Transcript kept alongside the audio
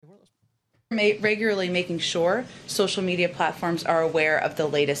Regularly making sure social media platforms are aware of the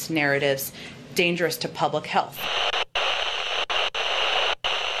latest narratives dangerous to public health.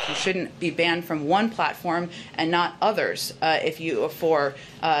 You shouldn't be banned from one platform and not others for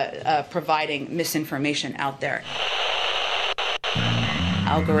providing misinformation out there.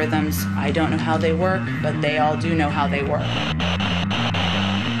 Algorithms, I don't know how they work, but they all do know how they work.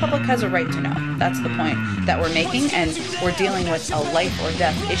 The public has a right to know. That's the point that we're making, and we're dealing with a life or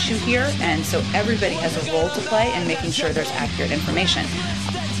death issue here, and so everybody has a role to play in making sure there's accurate information.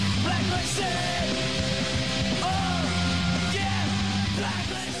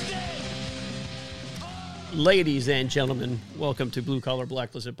 Ladies and gentlemen, welcome to Blue Collar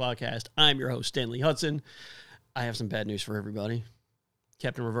Blacklisted Podcast. I'm your host, Stanley Hudson. I have some bad news for everybody.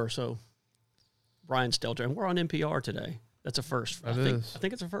 Captain Reverso, Brian Stelter, and we're on NPR today. That's a first. I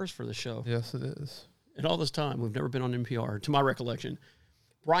think it's a first for the show. Yes, it is. In all this time, we've never been on NPR, to my recollection.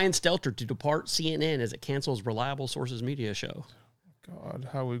 Brian Stelter to depart CNN as it cancels Reliable Sources media show. God,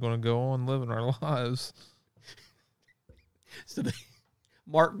 how are we going to go on living our lives? So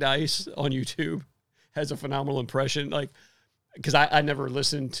Mark Dice on YouTube has a phenomenal impression, because I never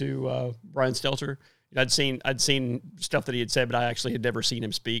listened to Brian Stelter. I'd seen stuff that he had said, but I actually had never seen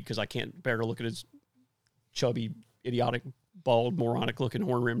him speak because I can't bear to look at his chubby, idiotic, bald, moronic-looking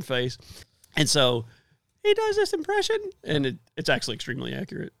horn-rimmed face. And so he does this impression, and it's actually extremely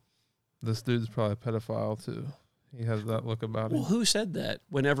accurate. This dude's probably a pedophile, too. He has that look about him. Well, who said that?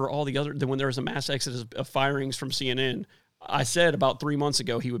 When there was a mass exodus of firings from CNN, I said about 3 months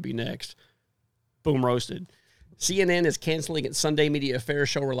ago he would be next. Boom, roasted. CNN is canceling its Sunday media affairs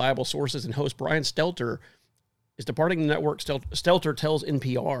show Reliable Sources, and host Brian Stelter is departing the network. Stelter tells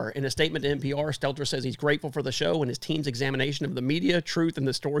NPR. In a statement to NPR, Stelter says he's grateful for the show and his team's examination of the media, truth, and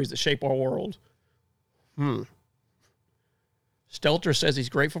the stories that shape our world. Stelter says he's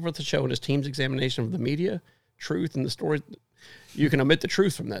grateful for the show and his team's examination of the media, truth, and the stories. You can omit the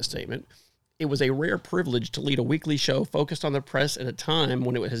truth from that statement. It was a rare privilege to lead a weekly show focused on the press at a time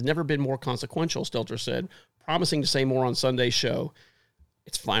when it has never been more consequential, Stelter said, promising to say more on Sunday's show.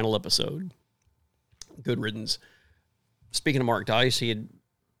 Its final episode. Good riddance. Speaking of Mark Dice, he had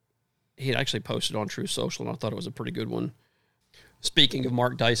actually posted on Truth Social, and I thought it was a pretty good one. Speaking of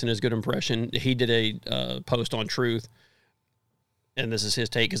Mark Dice and his good impression, he did a post on Truth, and this is his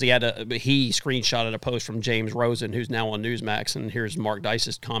take, because he screenshotted a post from James Rosen, who's now on Newsmax, and here's Mark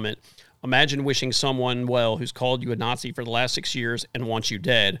Dice's comment. Imagine wishing someone well who's called you a Nazi for the last 6 years and wants you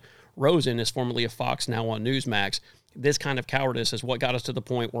dead. Rosen is formerly of Fox, now on Newsmax. This kind of cowardice is what got us to the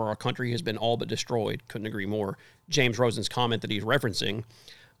point where our country has been all but destroyed. Couldn't agree more. James Rosen's comment that he's referencing.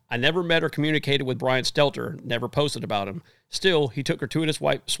 I never met or communicated with Brian Stelter, never posted about him. Still, he took gratuitous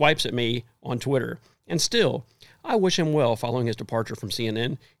swipes at me on Twitter. And still, I wish him well following his departure from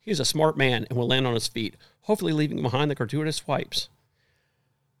CNN. He's a smart man and will land on his feet, hopefully leaving behind the gratuitous swipes.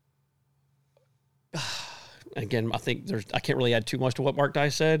 Again, I think I can't really add too much to what Mark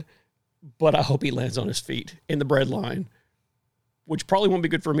Dice said, but I hope he lands on his feet in the bread line, which probably won't be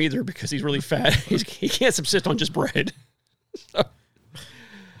good for him either because he's really fat. He can't subsist on just bread. So,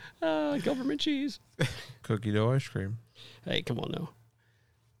 government cheese. Cookie dough ice cream. Hey, come on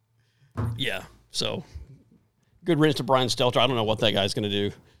now. Yeah, so good riddance to Brian Stelter. I don't know what that guy's going to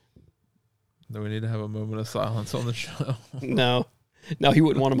do. Do we need to have a moment of silence on the show? No, he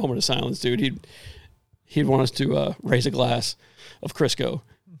wouldn't want a moment of silence, dude. He'd want us to raise a glass of Crisco.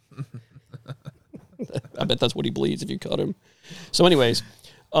 I bet that's what he believes if you cut him. So anyways,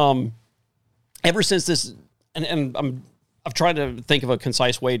 ever since this, and I've tried to think of a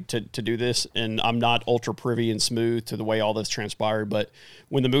concise way to do this, and I'm not ultra privy and smooth to the way all this transpired, but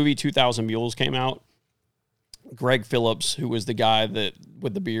when the movie 2,000 Mules came out, Greg Phillips, who was the guy that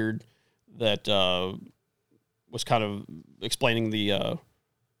with the beard that was kind of explaining the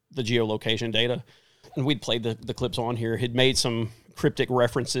geolocation data, and we'd played the clips on here, had made some cryptic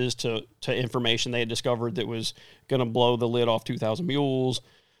references to information they had discovered that was going to blow the lid off 2,000 Mules.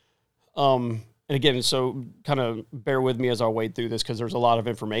 And again, so kind of bear with me as I wade through this because there's a lot of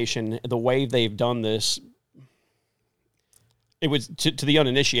information. The way they've done this, it was to the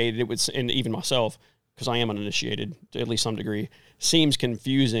uninitiated, it was, and even myself, because I am uninitiated to at least some degree, seems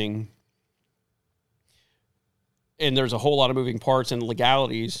confusing. And there's a whole lot of moving parts and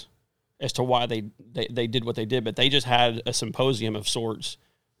legalities as to why they did what they did, but they just had a symposium of sorts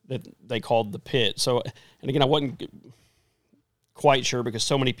that they called the Pit. So, and again, I wasn't quite sure because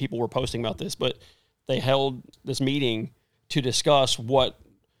so many people were posting about this, but they held this meeting to discuss what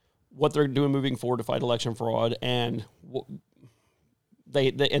they're doing moving forward to fight election fraud, and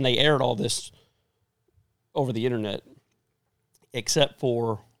they aired all this over the internet, except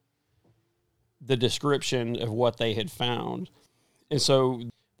for the description of what they had found. And so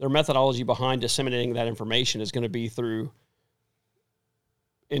their methodology behind disseminating that information is going to be through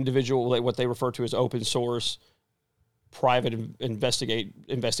individual, what they refer to as open source, private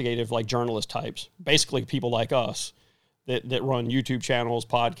investigative, like journalist types, basically people like us that run YouTube channels,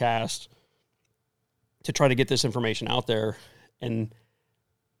 podcasts, to try to get this information out there. And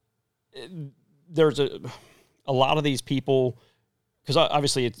there's a lot of these people, because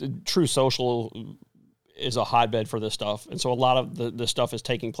obviously True Social is a hotbed for this stuff. And so a lot of the stuff is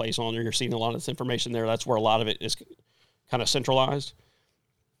taking place on there. You're seeing a lot of this information there. That's where a lot of it is kind of centralized.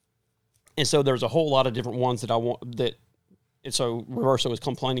 And so there's a whole lot of different ones that I want that. And so Reverso was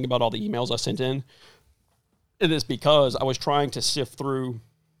complaining about all the emails I sent in. It is because I was trying to sift through,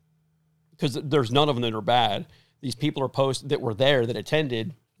 because there's none of them that are bad. These people are that were there, that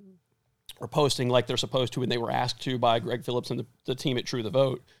attended, are posting like they're supposed to, and they were asked to by Greg Phillips and the team at True the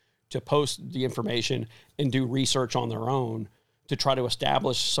Vote to post the information and do research on their own to try to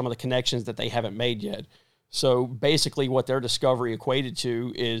establish some of the connections that they haven't made yet. So basically what their discovery equated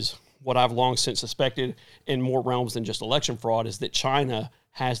to is what I've long since suspected in more realms than just election fraud, is that China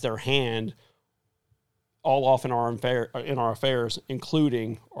has their hand all off in our affairs,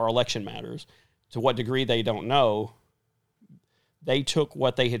 including our election matters. To what degree, they don't know. They took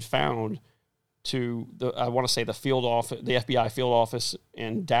what they had found to the FBI field office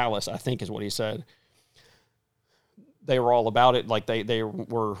in Dallas, I think is what he said. They were all about it. Like they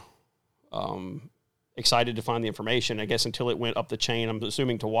were excited to find the information, I guess, until it went up the chain, I'm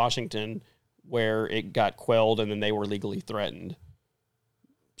assuming to Washington, where it got quelled and then they were legally threatened.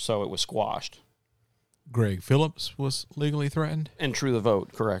 So it was squashed. Greg Phillips was legally threatened? And True the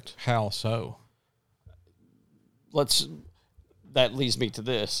Vote, correct. How so? That leads me to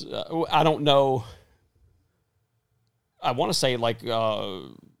this. I don't know. I want to say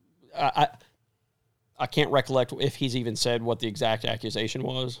I can't recollect if he's even said what the exact accusation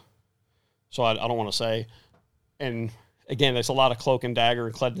was. So I don't want to say. And again, there's a lot of cloak and dagger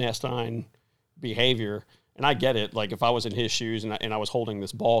and clandestine behavior. And I get it. Like if I was in his shoes and I was holding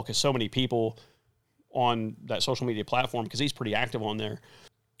this ball, because so many people on that social media platform, because he's pretty active on there,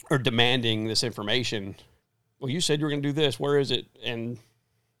 are demanding this information. Well, you said you were going to do this. Where is it? And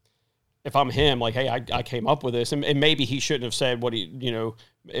if I'm him, like, hey, I came up with this. And maybe he shouldn't have said what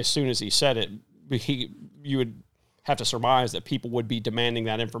as soon as he said it. But you would have to surmise that people would be demanding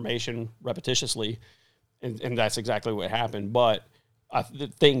that information repetitiously. And that's exactly what happened. But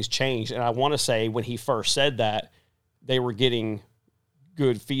things changed. And I want to say when he first said that, they were getting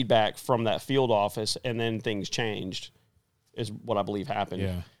good feedback from that field office, and then things changed, is what I believe happened.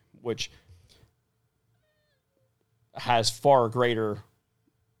 Yeah. Which has far greater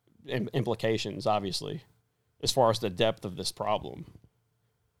implications, obviously, as far as the depth of this problem.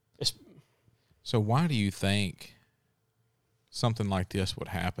 So why do you think something like this would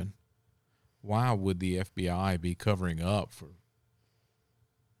happen? Why would the FBI be covering up for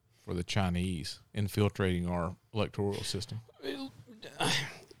the Chinese, infiltrating our electoral system?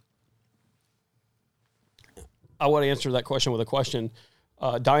 I want to answer that question with a question.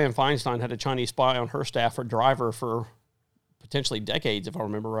 Dianne Feinstein had a Chinese spy on her staff or driver for potentially decades, if I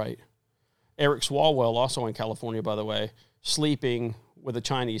remember right. Eric Swalwell, also in California, by the way, sleeping with a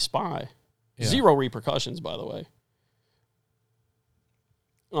Chinese spy. Yeah. Zero repercussions, by the way.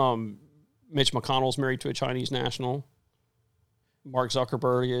 Mitch McConnell's married to a Chinese national. Mark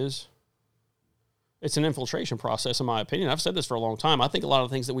Zuckerberg is. It's an infiltration process, in my opinion. I've said this for a long time. I think a lot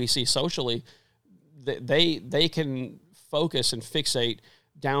of things that we see socially, they can focus and fixate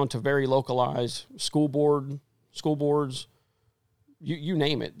down to very localized school boards, you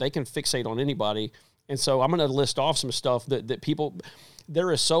name it. They can fixate on anybody. And so I'm going to list off some stuff that people,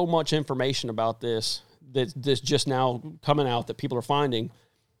 there is so much information about this that's just now coming out that people are finding.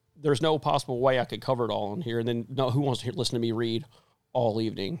 There's no possible way I could cover it all in here. And then who wants to listen to me read all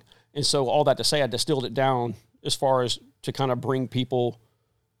evening? And so all that to say, I distilled it down as far as to kind of bring people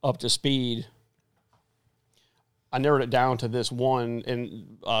up to speed. I narrowed it down to this one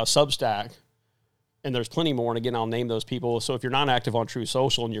in Substack, and there's plenty more. And again, I'll name those people. So if you're not active on True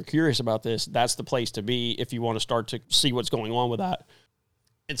Social and you're curious about this, that's the place to be if you want to start to see what's going on with that.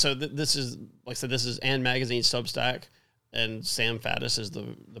 And so this is, like I said, this is Ann Magazine Substack, and Sam Faddis is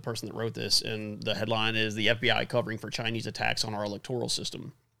the person that wrote this. And the headline is "The FBI Covering for Chinese Attacks on Our Electoral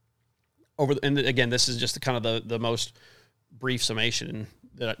System." And again, this is just kind of the most brief summation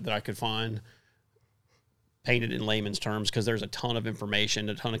that I could find, painted in layman's terms, because there's a ton of information,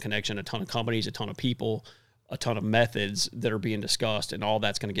 a ton of connection, a ton of companies, a ton of people, a ton of methods that are being discussed, and all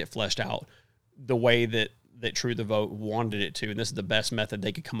that's going to get fleshed out the way that that True the Vote wanted it to, and this is the best method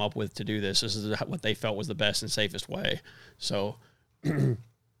they could come up with to do this. This is what they felt was the best and safest way. So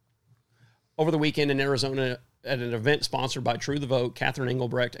over the weekend in Arizona, at an event sponsored by True the Vote, Catherine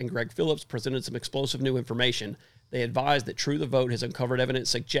Engelbrecht and Greg Phillips presented some explosive new information. They advised that True the Vote has uncovered evidence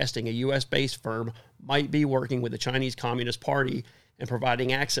suggesting a U.S.-based firm might be working with the Chinese Communist Party and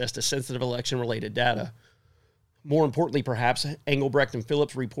providing access to sensitive election-related data. More importantly, perhaps, Engelbrecht and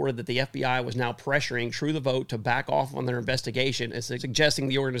Phillips reported that the FBI was now pressuring True the Vote to back off on their investigation and suggesting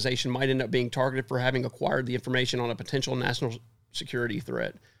the organization might end up being targeted for having acquired the information on a potential national security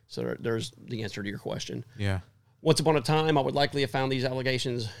threat. So there's the answer to your question. Yeah. Once upon a time, I would likely have found these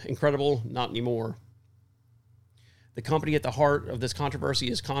allegations incredible. Not anymore. The company at the heart of this controversy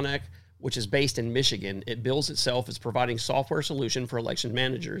is Connect, which is based in Michigan. It bills itself as providing software solution for election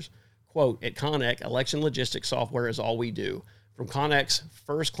managers. Quote, at Connect, election logistics software is all we do. From Connect's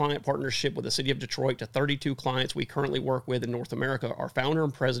first client partnership with the city of Detroit to 32 clients we currently work with in North America, our founder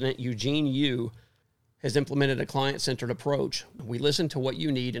and president, Eugene Yu, has implemented a client-centered approach. We listen to what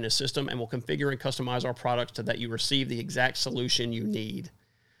you need in a system and will configure and customize our products so that you receive the exact solution you need.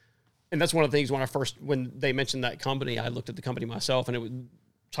 And that's one of the things when they mentioned that company, I looked at the company myself, and it was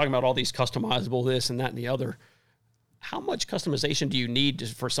talking about all these customizable this and that and the other. How much customization do you need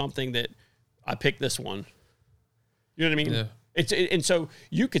for something that I picked this one? You know what I mean? Yeah. And so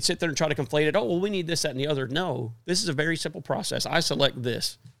you could sit there and try to conflate it. Oh, well, we need this, that, and the other. No, this is a very simple process. I select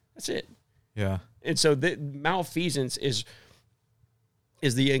this. That's it. Yeah. And so the malfeasance is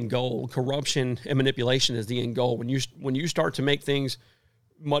the end goal. Corruption and manipulation is the end goal. When you start to make things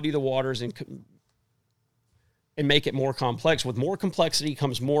muddy the waters and make it more complex, with more complexity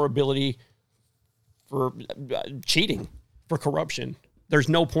comes more ability for cheating, for corruption. There's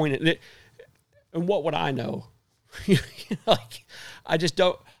no point in it. And what would I know? Like,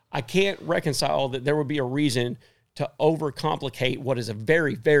 I can't reconcile that there would be a reason to overcomplicate what is a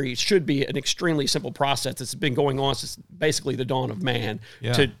very, very, should be an extremely simple process that's been going on since basically the dawn of man.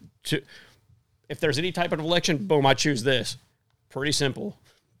 Yeah. To if there's any type of election, boom, I choose this. Pretty simple.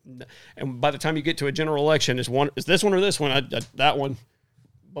 And by the time you get to a general election, is this one or this one? That one.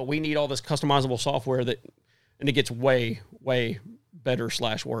 But we need all this customizable software and it gets way, way better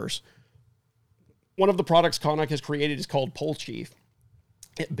 / worse. One of the products Connect has created is called Poll Chief.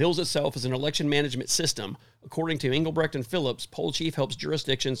 It bills itself as an election management system. According to Engelbrecht and Phillips, Poll Chief helps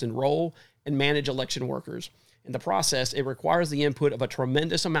jurisdictions enroll and manage election workers. In the process, it requires the input of a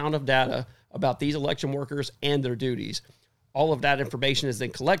tremendous amount of data about these election workers and their duties. All of that information is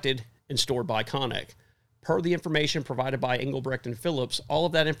then collected and stored by Connect. Per the information provided by Engelbrecht and Phillips, all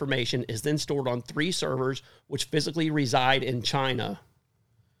of that information is then stored on 3 servers which physically reside in China.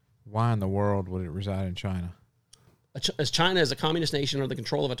 Why in the world would it reside in China? As China is a communist nation under the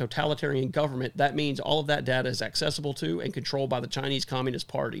control of a totalitarian government, that means all of that data is accessible to and controlled by the Chinese Communist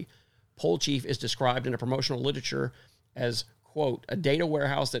Party. Poll Chief is described in a promotional literature as, quote, a data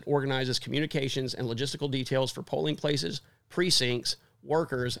warehouse that organizes communications and logistical details for polling places, precincts,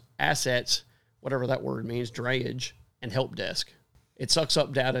 workers, assets, whatever that word means, drayage, and help desk. It sucks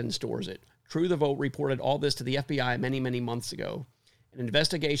up data and stores it. True the Vote reported all this to the FBI many, many months ago. An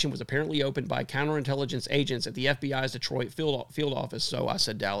investigation was apparently opened by counterintelligence agents at the FBI's Detroit field office, so I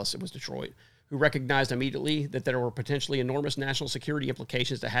said Dallas, it was Detroit, who recognized immediately that there were potentially enormous national security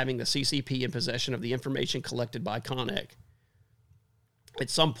implications to having the CCP in possession of the information collected by Connect. At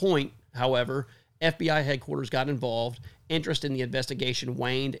some point, however, FBI headquarters got involved, interest in the investigation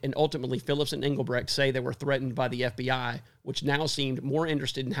waned, and ultimately Phillips and Engelbrecht say they were threatened by the FBI, which now seemed more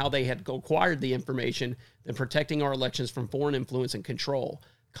interested in how they had acquired the information than protecting our elections from foreign influence and control.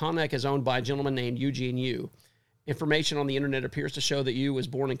 Connect is owned by a gentleman named Eugene Yu. Information on the internet appears to show that Yu was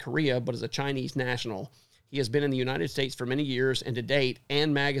born in Korea but is a Chinese national. He has been in the United States for many years, and to date,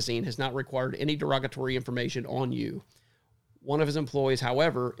 Ann Magazine has not required any derogatory information on Yu. One of his employees,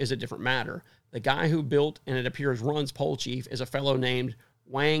 however, is a different matter. The guy who built and it appears runs Poll Chief is a fellow named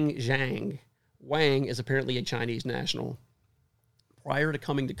Wang Zhang. Wang is apparently a Chinese national. Prior to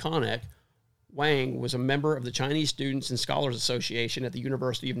coming to Connect, Wang was a member of the Chinese Students and Scholars Association at the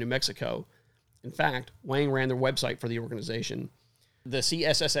University of New Mexico. In fact, Wang ran their website for the organization. The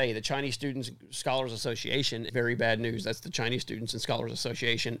CSSA, the Chinese Students and Scholars Association, very bad news. That's the Chinese Students and Scholars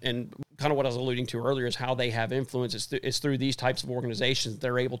Association. And kind of what I was alluding to earlier is how they have influence. It's through these types of organizations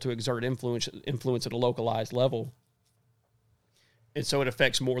they're able to exert influence at a localized level. And so it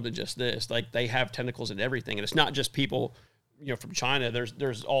affects more than just this. Like, they have tentacles in everything. And it's not just people, from China.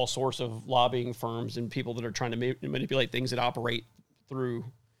 There's all sorts of lobbying firms and people that are trying to manipulate things that operate through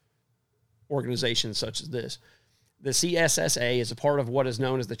organizations such as this. The CSSA is a part of what is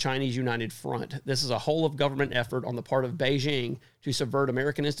known as the Chinese United Front. This is a whole-of-government effort on the part of Beijing to subvert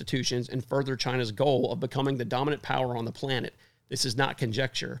American institutions and further China's goal of becoming the dominant power on the planet. This is not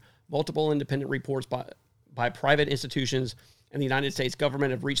conjecture. Multiple independent reports by private institutions and the United States government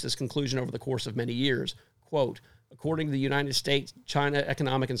have reached this conclusion over the course of many years. Quote, according to the United States China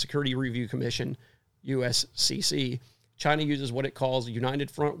Economic and Security Review Commission, USCC, China uses what it calls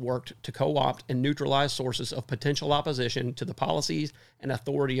United Front work to co-opt and neutralize sources of potential opposition to the policies and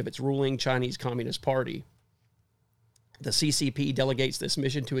authority of its ruling Chinese Communist Party. The CCP delegates this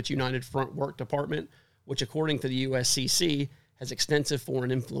mission to its United Front Work Department, which, according to the USCC, has extensive foreign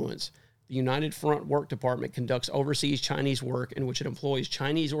influence. The United Front Work Department conducts overseas Chinese work in which it employs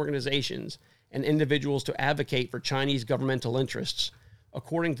Chinese organizations and individuals to advocate for Chinese governmental interests.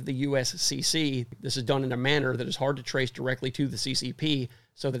 According to the USCC, this is done in a manner that is hard to trace directly to the CCP,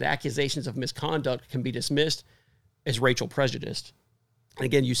 so that accusations of misconduct can be dismissed as racial prejudice. And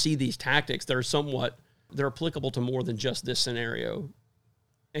again, you see these tactics that are they're applicable to more than just this scenario.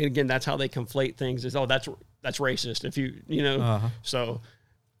 And again, that's how they conflate things is, that's racist. If so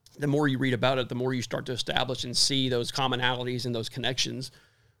the more you read about it, the more you start to establish and see those commonalities and those connections.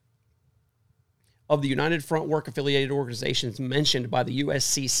 Of the United Front Work affiliated organizations mentioned by the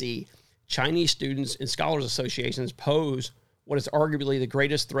USCC, Chinese students and scholars associations pose what is arguably the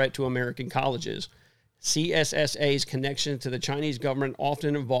greatest threat to American colleges. CSSA's connection to the Chinese government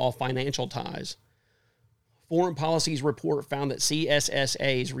often involve financial ties. Foreign Policy's report found that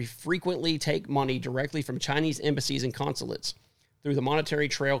CSSAs frequently take money directly from Chinese embassies and consulates. Through the monetary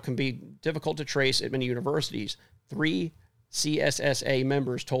trail can be difficult to trace at many universities. 3 CSSA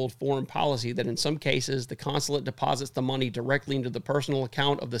members told Foreign Policy that in some cases, the consulate deposits the money directly into the personal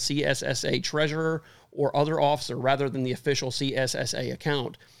account of the CSSA treasurer or other officer rather than the official CSSA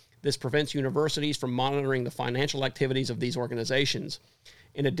account. This prevents universities from monitoring the financial activities of these organizations.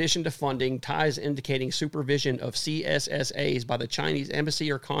 In addition to funding, ties indicating supervision of CSSAs by the Chinese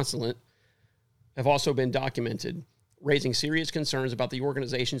embassy or consulate have also been documented, raising serious concerns about the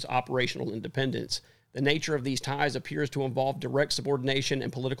organization's operational independence. The nature of these ties appears to involve direct subordination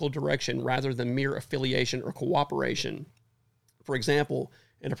and political direction rather than mere affiliation or cooperation. For example,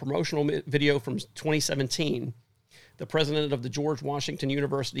 in a promotional video from 2017, the president of the George Washington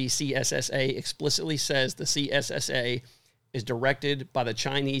University CSSA explicitly says the CSSA is directed by the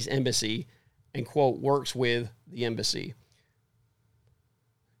Chinese embassy and, quote, works with the embassy.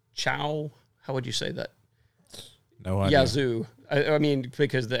 Chow, how would you say that? No idea. Yazoo. I mean,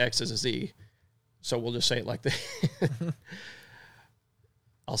 because the X is a Z. So we'll just say it like that.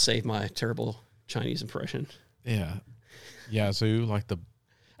 I'll save my terrible Chinese impression. Yeah. Yazoo, like the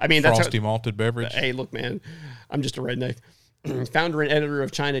that's frosty malted beverage. Hey, look, man, I'm just a redneck. Founder and editor of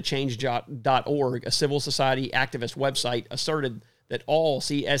ChinaChange.org, a civil society activist website, asserted that all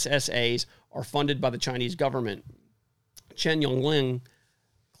CSSAs are funded by the Chinese government. Chen Yongling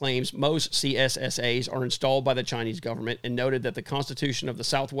claims most CSSAs are installed by the Chinese government and noted that the constitution of the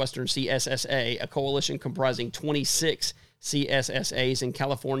Southwestern CSSA, a coalition comprising 26 CSSAs in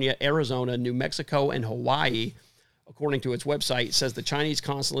California, Arizona, New Mexico, and Hawaii, according to its website, says the Chinese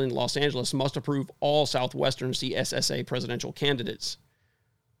consulate in Los Angeles must approve all Southwestern CSSA presidential candidates.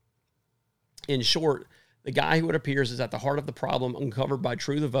 In short, the guy who it appears is at the heart of the problem uncovered by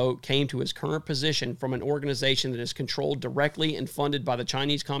True the Vote came to his current position from an organization that is controlled directly and funded by the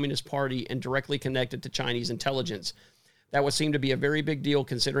Chinese Communist Party and directly connected to Chinese intelligence. That would seem to be a very big deal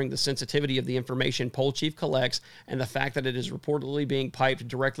considering the sensitivity of the information Poll Chief collects and the fact that it is reportedly being piped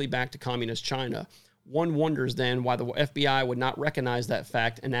directly back to Communist China. One wonders then why the FBI would not recognize that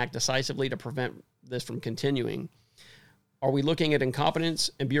fact and act decisively to prevent this from continuing. Are we looking at incompetence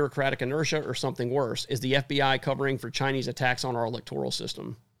and bureaucratic inertia or something worse? Is the FBI covering for Chinese attacks on our electoral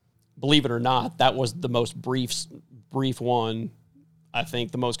system? Believe it or not, that was the most brief one, I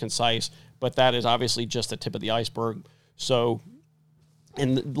think, the most concise, but that is obviously just the tip of the iceberg. So,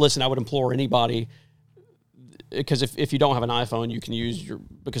 and listen, I would implore anybody, because if you don't have an iPhone, you can use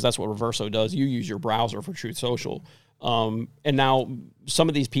because that's what Reverso does, you use your browser for Truth Social. And now some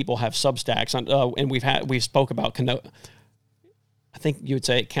of these people have Substacks, and we spoke about I think you would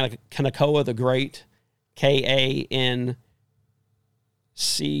say Kanekoa the Great, Kancckoa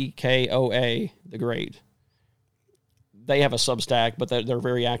the Great. They have a Substack, but they're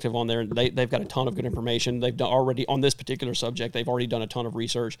very active on there. They've got a ton of good information. They've done already on this particular subject. They've already done a ton of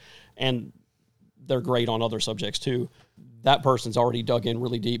research, and they're great on other subjects too. That person's already dug in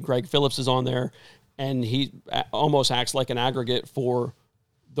really deep. Greg Phillips is on there, and he almost acts like an aggregate for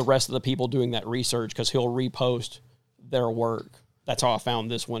the rest of the people doing that research because he'll repost their work. That's how I found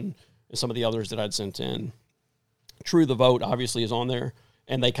this one and some of the others that I'd sent in. True the Vote obviously is on there,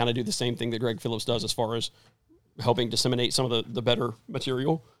 and they kind of do the same thing that Greg Phillips does as far as helping disseminate some of the better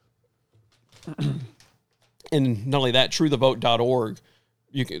material. And not only that, truethevote.org,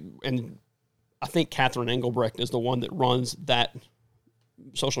 you can, and I think Catherine Engelbrecht is the one that runs that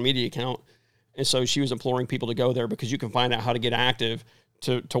social media account. And so she was imploring people to go there because you can find out how to get active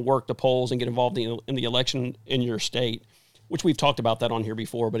to work the polls and get involved in the election in your state, which we've talked about that on here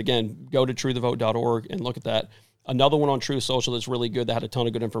before. But again, go to truethevote.org and look at that. Another one on Truth Social that's really good that had a ton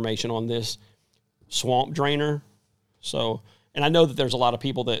of good information on this, Swamp Drainer. So, and I know that there's a lot of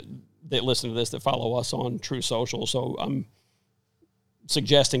people that listen to this that follow us on Truth Social. So I'm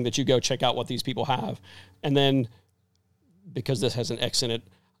suggesting that you go check out what these people have. And then, because this has an X in it,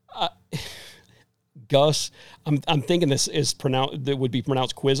 Gus, I'm thinking this is pronounced, that would be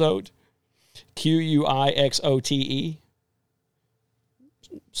pronounced Quixote, Quixote.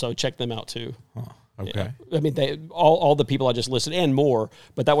 So check them out too. Huh. Okay. Yeah. I mean, they all the people I just listed and more,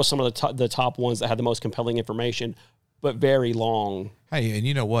 but that was some of the top ones that had the most compelling information, but very long. Hey, and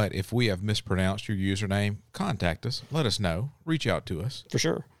you know what? If we have mispronounced your username, contact us. Let us know. Reach out to us. For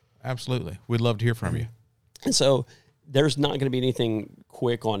sure. Absolutely. We'd love to hear from you. And so there's not going to be anything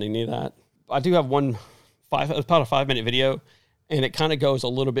quick on any of that. I do have about a 5-minute video, and it kind of goes a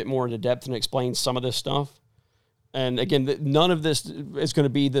little bit more into depth and explains some of this stuff. And again, none of this is going to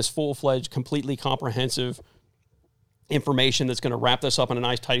be this full-fledged, completely comprehensive information that's going to wrap this up in a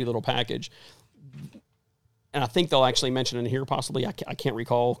nice, tidy little package. And I think they'll actually mention in here possibly, I can't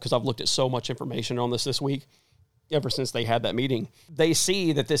recall because I've looked at so much information on this week, ever since they had that meeting. They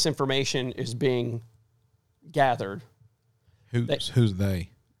see that this information is being gathered. Who's they?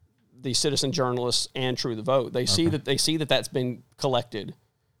 The citizen journalists and True the Vote. They see that that's been collected,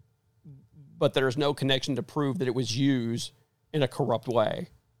 but there's no connection to prove that it was used in a corrupt way.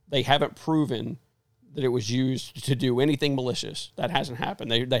 They haven't proven that it was used to do anything malicious. That hasn't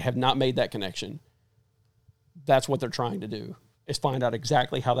happened. They have not made that connection. That's what they're trying to do, is find out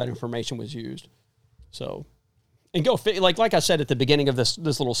exactly how that information was used. So, and go like I said at the beginning of this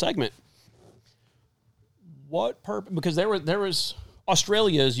little segment. What purpose? Because there was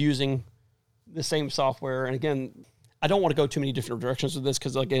Australia is using the same software, and again, I don't want to go too many different directions with this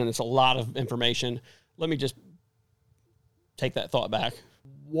because again, it's a lot of information. Let me just take that thought back.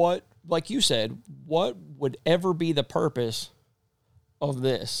 What, like you said, what would ever be the purpose of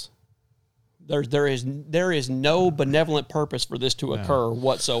this? There is no benevolent purpose for this to occur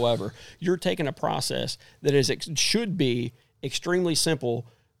whatsoever. You're taking a process that should be extremely simple,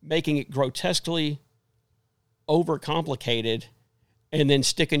 making it grotesquely overcomplicated, and then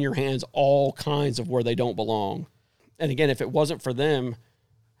sticking your hands all kinds of where they don't belong. And again, if it wasn't for them,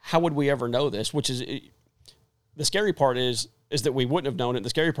 how would we ever know this? Which is the scary part is that we wouldn't have known it. The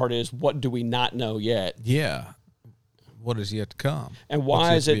scary part is, what do we not know yet? Yeah. What is yet to come? And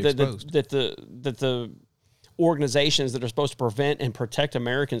why is it that the organizations that are supposed to prevent and protect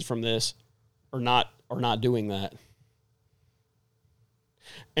Americans from this are not doing that?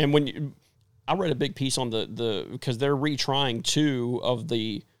 And I read a big piece on the because they're retrying 2 of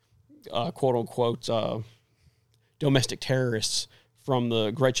the quote unquote domestic terrorists from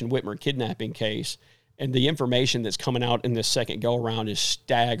the Gretchen Whitmer kidnapping case, and the information that's coming out in this second go around is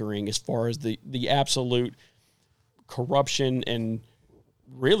staggering as far as the absolute corruption and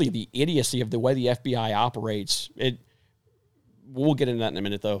really the idiocy of the way the FBI operates. We'll get into that in a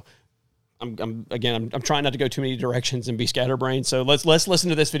minute, though. I'm trying not to go too many directions and be scatterbrained. So let's listen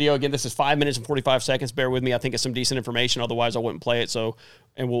to this video again. This is 5 minutes and 45 seconds. Bear with me. I think it's some decent information. Otherwise, I wouldn't play it. So,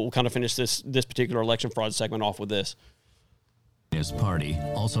 and we'll kind of finish this particular election fraud segment off with this. Communist Party,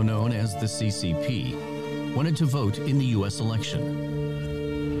 also known as the CCP, wanted to vote in the U.S.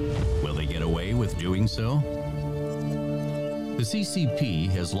 election. Will they get away with doing so? The CCP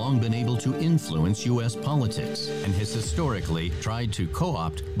has long been able to influence U.S. politics and has historically tried to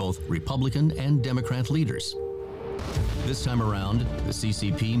co-opt both Republican and Democrat leaders. This time around, the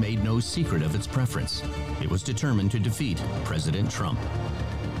CCP made no secret of its preference. It was determined to defeat President Trump.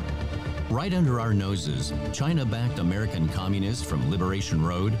 Right under our noses, China-backed American communists from Liberation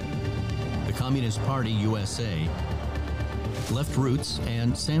Road, the Communist Party USA, Left Roots,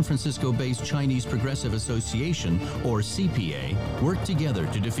 and San Francisco-based Chinese Progressive Association, or CPA, worked together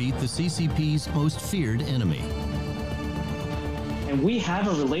to defeat the CCP's most feared enemy. And we have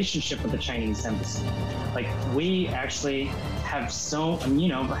a relationship with the Chinese embassy. Like, we actually have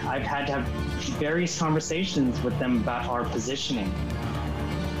I've had to have various conversations with them about our positioning.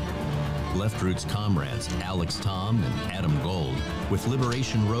 Left Roots comrades Alex Tom and Adam Gold, with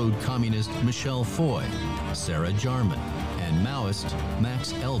Liberation Road communist Michelle Foy, Sarah Jarman, and and Maoist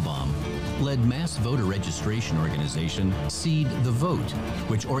Max Elbaum led mass voter registration organization Seed the Vote,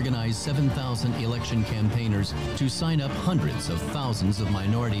 which organized 7,000 election campaigners to sign up hundreds of thousands of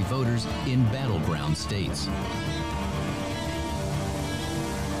minority voters in battleground states.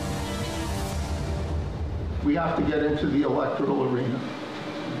 We have to get into the electoral arena.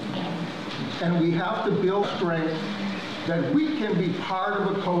 And we have to build strength that we can be part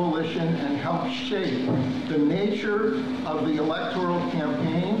of a coalition and help shape the nature of the electoral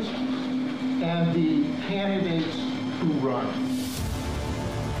campaigns and the candidates who run.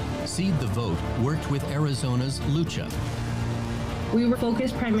 Seed the Vote worked with Arizona's Lucha. We were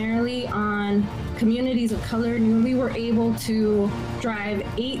focused primarily on communities of color, and we were able to drive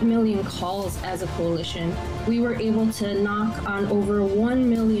 8 million calls as a coalition. We were able to knock on over 1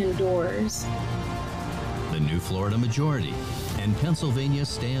 million doors. The new Florida majority, and Pennsylvania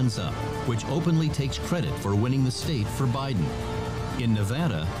Stands Up, which openly takes credit for winning the state for Biden. In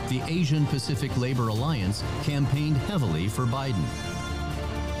Nevada, the Asian Pacific Labor Alliance campaigned heavily for Biden.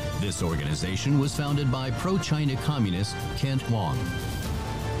 This organization was founded by pro-China communist Kent Wong.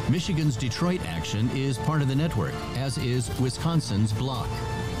 Michigan's Detroit Action is part of the network, as is Wisconsin's Bloc.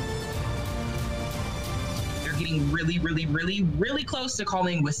 They're getting really close to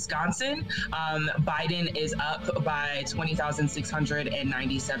calling Wisconsin. Biden is up by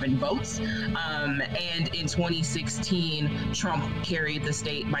 20,697 votes. And in 2016, Trump carried the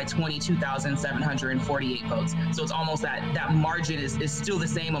state by 22,748 votes. So it's almost that margin is still the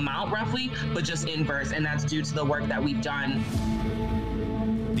same amount roughly, but just inverse. And that's due to the work that we've done.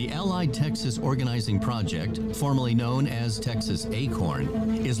 The Allied Texas Organizing Project, formerly known as Texas Acorn,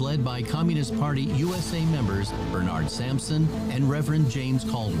 is led by Communist Party USA members Bernard Sampson and Reverend James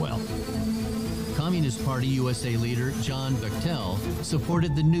Caldwell. Communist Party USA leader John Bechtel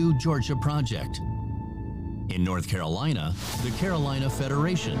supported the new Georgia Project. In North Carolina, the Carolina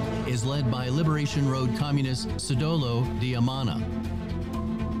Federation is led by Liberation Road communist Sudolo Diamana.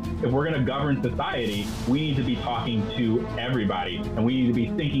 If we're going to govern society, we need to be talking to everybody, and we need to be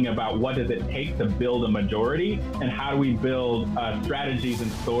thinking about what does it take to build a majority, and how do we build strategies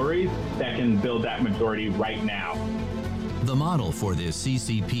and stories that can build that majority right now. The model for this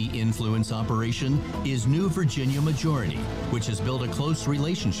CCP influence operation is New Virginia Majority, which has built a close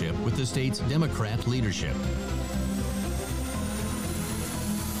relationship with the state's Democrat leadership.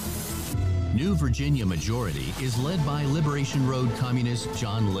 New Virginia Majority is led by Liberation Road communist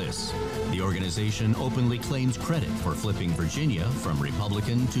John Liss. The organization openly claims credit for flipping Virginia from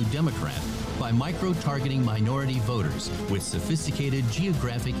Republican to Democrat by micro-targeting minority voters with sophisticated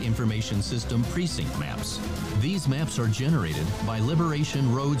geographic information system precinct maps. These maps are generated by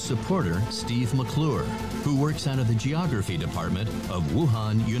Liberation Road supporter Steve McClure, who works out of the geography department of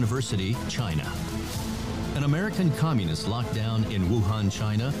Wuhan University, China. An American communist lockdown in Wuhan,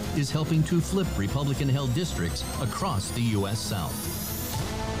 China, is helping to flip Republican-held districts across the U.S. South.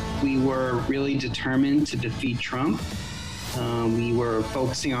 We were really determined to defeat Trump. We were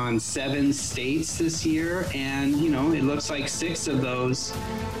focusing on 7 states this year, and, it looks like 6 of those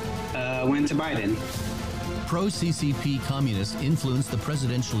went to Biden. Pro-CCP communists influenced the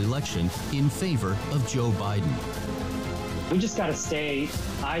presidential election in favor of Joe Biden. We just got to stay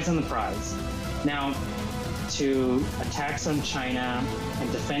eyes on the prize. Now, to attacks on China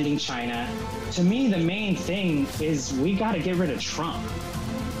and defending China, to me, the main thing is we got to get rid of Trump.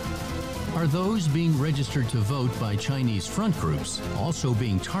 Are those being registered to vote by Chinese front groups also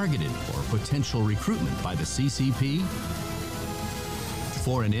being targeted for potential recruitment by the CCP?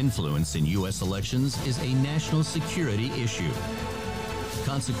 Foreign influence in U.S. elections is a national security issue.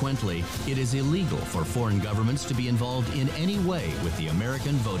 Consequently, it is illegal for foreign governments to be involved in any way with the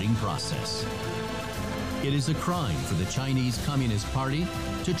American voting process. It is a crime for the Chinese Communist Party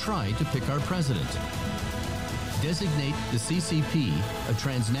to try to pick our president. Designate the CCP a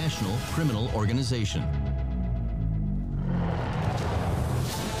transnational criminal organization.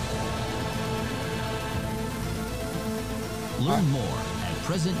 Learn more at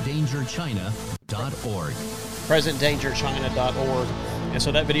presentdangerchina.org. presentdangerchina.org. And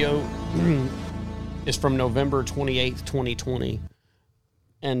so that video is from November 28th, 2020.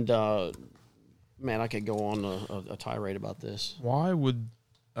 And, man, I could go on a tirade about this. Why would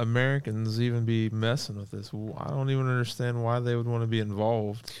Americans even be messing with this? I don't even understand why they would want to be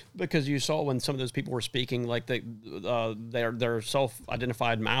involved. Because you saw when some of those people were speaking, like they're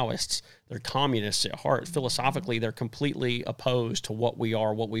self-identified Maoists, they're communists at heart. Philosophically, they're completely opposed to what we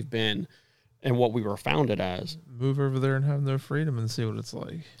are, what we've been, and what we were founded as. Move over there and have their freedom and see what it's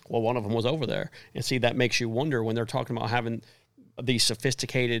like. Well, one of them was over there. And see, that makes you wonder when they're talking about having these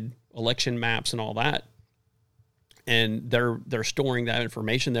sophisticated election maps and all that. and they're storing that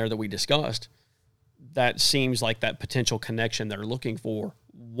information there that we discussed. That seems like that potential connection they're looking for.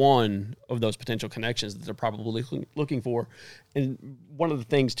 One of those potential connections that they're probably looking for. And one of the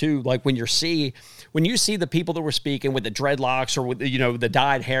things too, like when you see the people that were speaking with the dreadlocks or with the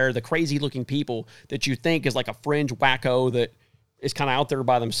dyed hair, the crazy looking people that you think is like a fringe wacko that is kind of out there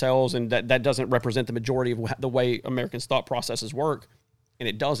by themselves, and that doesn't represent the majority of the way Americans' thought processes work, and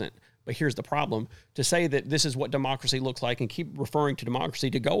it doesn't. But here's the problem. To say that this is what democracy looks like and keep referring to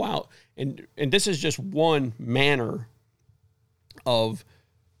democracy, to go out and this is just one manner of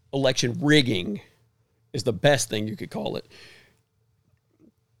election rigging is the best thing you could call it.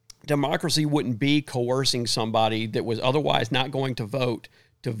 Democracy wouldn't be coercing somebody that was otherwise not going to vote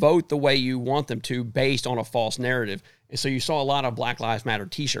the way you want them to based on a false narrative. And so you saw a lot of Black Lives Matter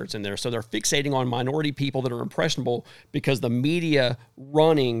t-shirts in there. So they're fixating on minority people that are impressionable because the media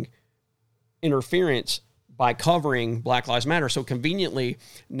running interference by covering Black Lives Matter. So conveniently,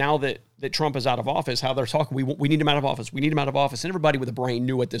 now that Trump is out of office, how they're talking, we need him out of office. We need him out of office. And everybody with a brain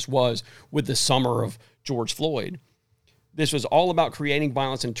knew what this was with the summer of George Floyd. This was all about creating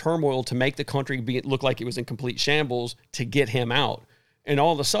violence and turmoil to make the country look like it was in complete shambles to get him out. And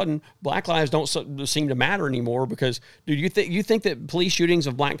all of a sudden, Black lives don't seem to matter anymore because, dude, you think that police shootings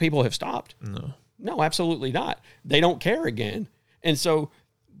of black people have stopped? No, absolutely not. They don't care again. And so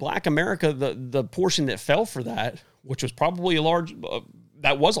Black America, the portion that fell for that, which was probably a large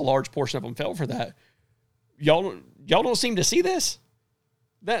portion of them fell for that. Y'all don't seem to see this.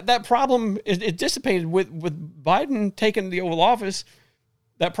 That problem is dissipated with Biden taking the Oval Office.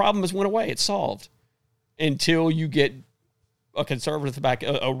 That problem has went away. It's solved until you get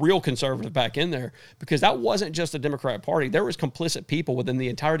a real conservative back in there, because that wasn't just the Democrat Party. There was complicit people within the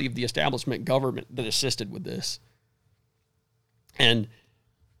entirety of the establishment government that assisted with this. And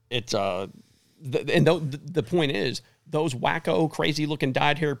it's the point is, those wacko, crazy looking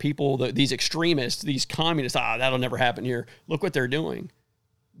dyed hair people, these extremists, these communists, that'll never happen here. Look what they're doing.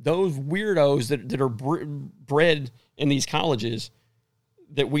 Those weirdos that are bred in these colleges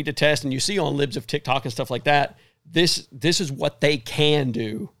that we detest, and you see on libs of TikTok and stuff like that, this is what they can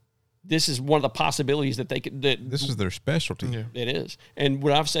do. This is one of the possibilities that they could. This is their specialty. Yeah. It is. And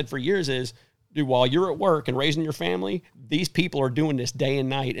what I've said for years is, dude, while you're at work and raising your family, these people are doing this day and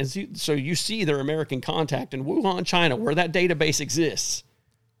night. And so you see their American contact in Wuhan, China, where that database exists,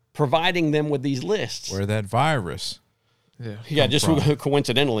 providing them with these lists. Where that virus. Yeah, just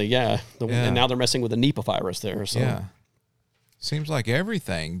coincidentally, And now they're messing with the Nipah virus there. So. Yeah. Seems like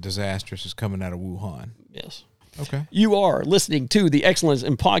everything disastrous is coming out of Wuhan. Yes. Okay. You are listening to The Excellence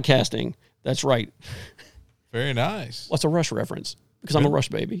in Podcasting. That's right. Very nice. What's a Rush reference? Because I'm a Rush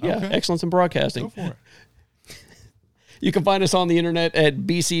baby. Yeah, okay. Excellence in Broadcasting. Go for it. You can find us on the internet at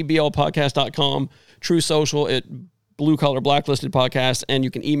bcblpodcast.com, True Social at Blue Collar Blacklisted Podcast, and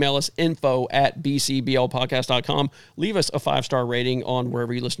you can email us info@bcblpodcast.com. Leave us a 5-star rating on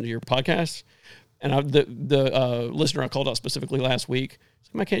wherever you listen to your podcasts. And the listener I called out specifically last week, he's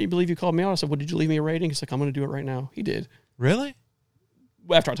like, can't you believe you called me out? I said, well, did you leave me a rating? He's like, I'm going to do it right now. He did. Really?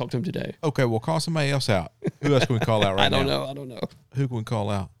 After I talked to him today. Okay, well, call somebody else out. Who else can we call out right now? I don't know. Who can we call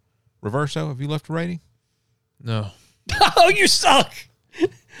out? Reverso, have you left a rating? No. Oh, you suck.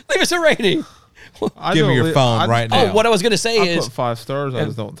 Leave us a rating. Give me your phone right now. Oh, what I was going to say is... I put 5 stars. I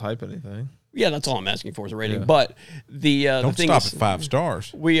just don't type anything. Yeah, that's all I'm asking for is a rating. Yeah. But don't thing stop is, at 5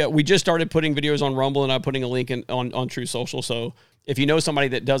 stars. We just started putting videos on Rumble, and I'm putting a link on True Social. So if you know somebody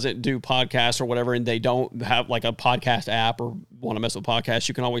that doesn't do podcasts or whatever, and they don't have like a podcast app or want to mess with podcasts,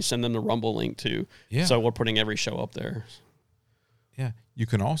 you can always send them the Rumble link too. Yeah. So we're putting every show up there. Yeah. You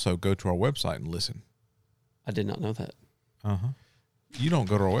can also go to our website and listen. I did not know that. Uh-huh. You don't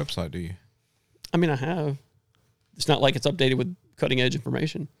go to our website, do you? I mean, I have. It's not like it's updated with cutting edge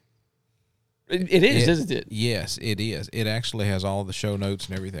information. It is, isn't it? Yes, it is. It actually has all the show notes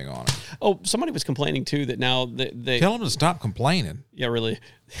and everything on it. Oh, somebody was complaining too that now they tell them to stop complaining. Yeah, really.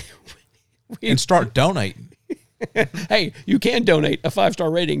 And start donating. Hey, you can donate a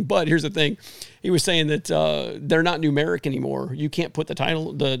 5-star rating, but here's the thing. He was saying that they're not numeric anymore. You can't put the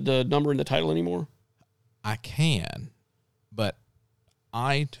title, the number in the title anymore. I can, but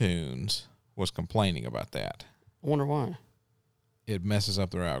iTunes was complaining about that. I wonder why. It messes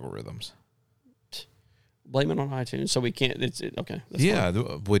up their algorithms. Blame it on iTunes, so we can't. Okay. Yeah,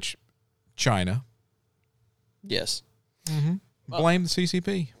 which China. Yes. Mm-hmm. Blame the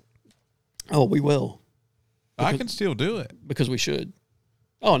CCP. Oh, we will. I can still do it because we should.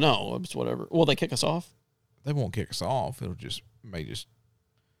 Oh no, it's whatever. Will they kick us off? They won't kick us off. It'll may just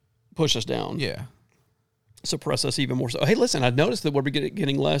push us down. Yeah. Suppress us even more. So hey, listen, I've noticed that we're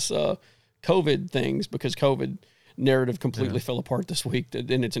getting less COVID things because COVID. narrative completely fell apart this week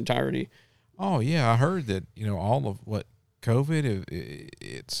in its entirety. Oh yeah, I heard that. All of what COVID.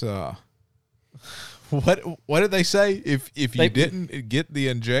 It's what did they say? If you didn't get the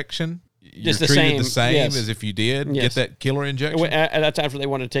injection, you're treated the same yes. as if you did yes. get that killer injection. And that's after they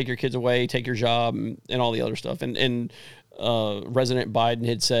wanted to take your kids away, take your job, and all the other stuff. And President Biden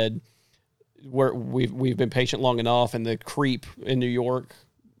had said, we've been patient long enough, and the creep in New York,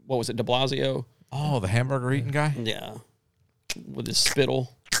 what was it, de Blasio? Oh, the hamburger eating guy? Yeah. With his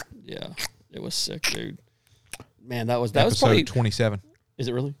spittle. Yeah. It was sick, dude. Man, that was probably 27. Is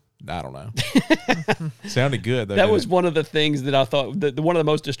it really? I don't know. Sounded good though. That was one of the things that I thought one of the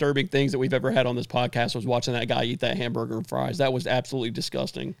most disturbing things that we've ever had on this podcast was watching that guy eat that hamburger and fries. That was absolutely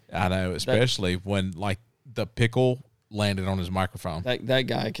disgusting. I know, especially when like the pickle landed on his microphone. That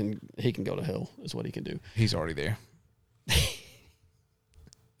guy can go to hell is what he can do. He's already there.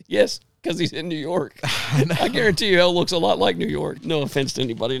 Yes, because he's in New York. I guarantee you hell looks a lot like New York. No offense to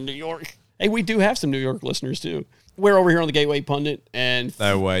anybody in New York. Hey, we do have some New York listeners too. We're over here on the Gateway Pundit, and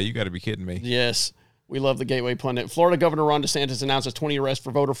no way, you got to be kidding me. Yes, we love the Gateway Pundit. Florida Governor Ron DeSantis announces 20 arrests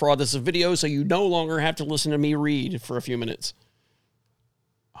for voter fraud. This is a video, so you no longer have to listen to me read for a few minutes.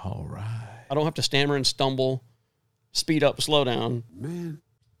 All right. I don't have to stammer and stumble, speed up, slow down. Man.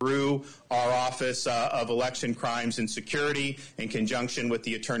 Through our Office of Election Crimes and Security, in conjunction with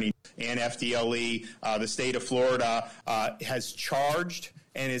the Attorney and FDLE, the state of Florida has charged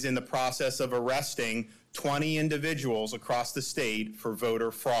and is in the process of arresting 20 individuals across the state for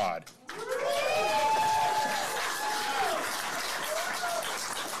voter fraud.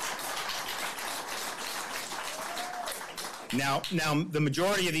 Now, the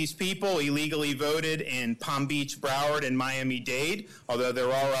majority of these people illegally voted in Palm Beach, Broward, and Miami-Dade, although there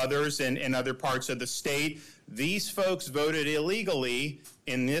are others in other parts of the state. These folks voted illegally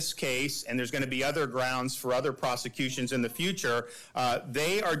in this case, and there's going to be other grounds for other prosecutions in the future.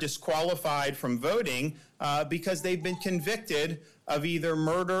 They are disqualified from voting because they've been convicted of either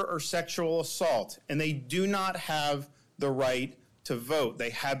murder or sexual assault, and they do not have the right to vote.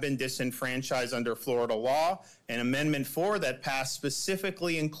 They have been disenfranchised under Florida law, and Amendment 4 that passed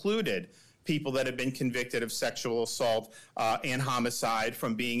specifically included people that have been convicted of sexual assault and homicide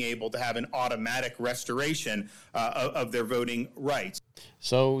from being able to have an automatic restoration of their voting rights.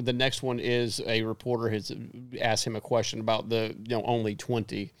 So the next one is a reporter has asked him a question about the only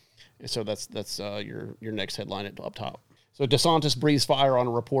 20. So that's your next headline up top. So DeSantis breathes fire on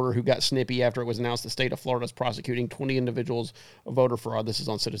a reporter who got snippy after it was announced the state of Florida is prosecuting 20 individuals of voter fraud. This is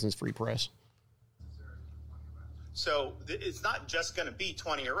on Citizens Free Press. So it's not just going to be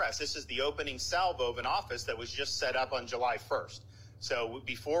 20 arrests. This is the opening salvo of an office that was just set up on July 1st. So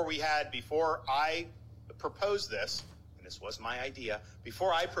before I proposed this, and this was my idea,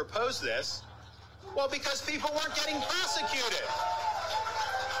 before I proposed this, well, because people weren't getting prosecuted.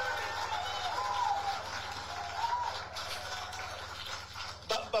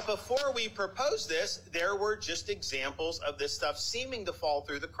 But before we proposed this, there were just examples of this stuff seeming to fall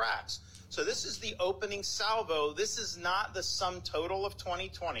through the cracks. So this is the opening salvo. This is not the sum total of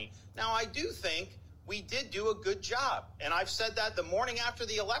 2020. Now, I do think we did do a good job. And I've said that the morning after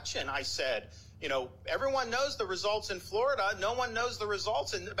the election. I said, everyone knows the results in Florida. No one knows the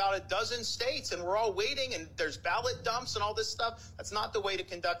results in about a dozen states. And we're all waiting, and there's ballot dumps and all this stuff. That's not the way to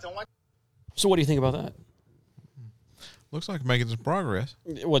conduct an election. So what do you think about that? Looks like making some progress.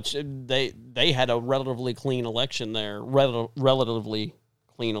 Which they had a relatively clean election there. Relatively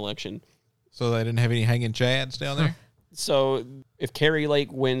clean election. So they didn't have any hanging chads down there? So if Kari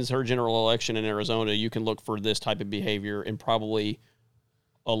Lake wins her general election in Arizona, you can look for this type of behavior and probably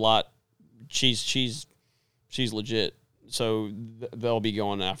a lot. She's legit. So they'll be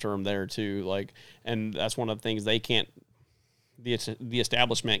going after him there too. And that's one of the things they can't. The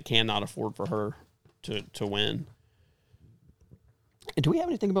establishment cannot afford for her to win. And do we have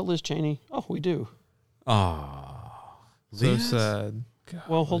anything about Liz Cheney? Oh, we do. Ah, so sad. God.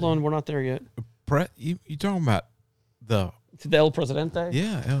 Well, hold on. We're not there yet. You talking about the El Presidente?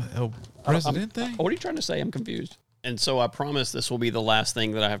 Yeah, El Presidente. What are you trying to say? I'm confused. And so I promise this will be the last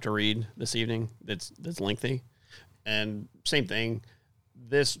thing that I have to read this evening. That's lengthy. And same thing.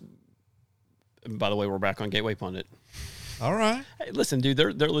 This. By the way, we're back on Gateway Pundit. All right. Hey, listen, dude,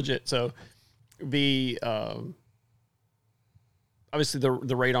 they're legit. So the. Obviously,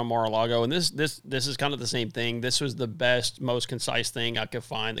 the raid on Mar-a-Lago, and this is kind of the same thing. This was the best, most concise thing I could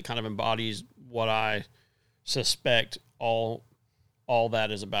find that kind of embodies what I suspect all that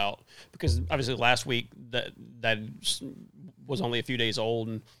is about. Because obviously, last week that was only a few days old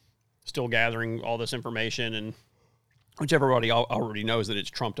and still gathering all this information, and which everybody already knows that it's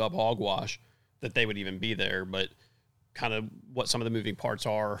trumped up hogwash that they would even be there, but kind of what some of the moving parts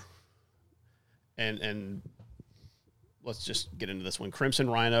are. And let's just get into this one. Crimson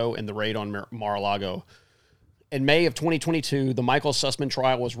Rhino and the raid on Mar-a-Lago. In May of 2022, the Michael Sussman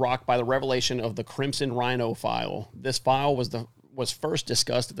trial was rocked by the revelation of the Crimson Rhino file. This file was first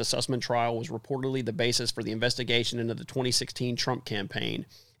discussed at the Sussman trial, was reportedly the basis for the investigation into the 2016 Trump campaign.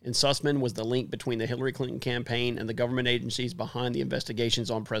 And Sussman was the link between the Hillary Clinton campaign and the government agencies behind the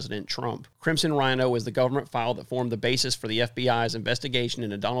investigations on President Trump. Crimson Rhino is the government file that formed the basis for the FBI's investigation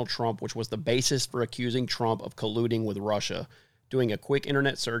into Donald Trump, which was the basis for accusing Trump of colluding with Russia. Doing a quick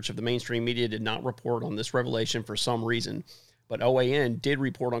internet search of the mainstream media did not report on this revelation for some reason, but OAN did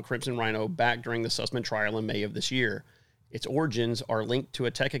report on Crimson Rhino back during the Sussman trial in May of this year. Its origins are linked to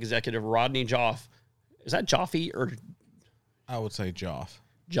a tech executive, Rodney Joffe. Is that Joffe or? I would say Joffe.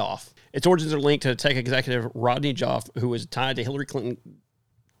 Joffe. Its origins are linked to tech executive Rodney Joffe, who was tied to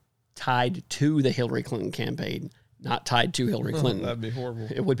the Hillary Clinton campaign, not tied to Hillary Clinton. That'd be horrible.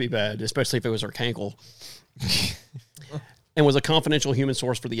 It would be bad, especially if it was her cankle. And was a confidential human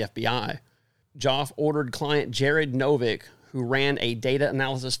source for the FBI. Joffe ordered client Jared Novick, who ran a data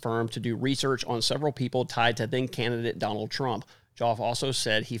analysis firm, to do research on several people tied to then-candidate Donald Trump. Joffe also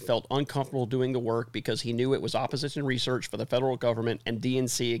said he felt uncomfortable doing the work because he knew it was opposition research for the federal government and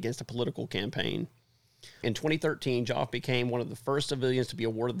DNC against a political campaign. In 2013, Joffe became one of the first civilians to be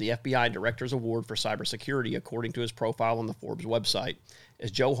awarded the FBI Director's Award for Cybersecurity, according to his profile on the Forbes website.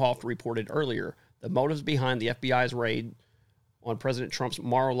 As Joe Hoft reported earlier, the motives behind the FBI's raid on President Trump's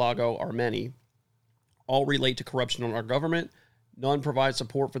Mar-a-Lago are many. All relate to corruption in our government. None provide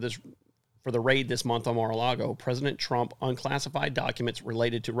support for the raid this month on Mar-a-Lago. President Trump unclassified documents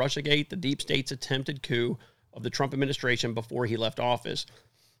related to Russiagate, the deep state's attempted coup of the Trump administration before he left office.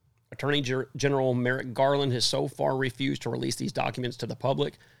 Attorney General Merrick Garland has so far refused to release these documents to the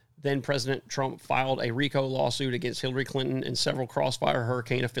public. Then President Trump filed a RICO lawsuit against Hillary Clinton and several Crossfire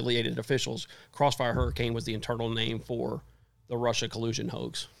Hurricane-affiliated officials. Crossfire Hurricane was the internal name for the Russia collusion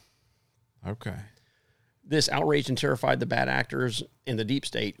hoax. Okay. This outraged and terrified the bad actors in the deep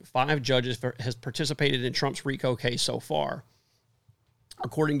state. 5 judges has participated in Trump's RICO case so far.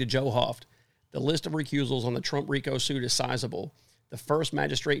 According to Joe Hoft, the list of recusals on the Trump RICO suit is sizable. The first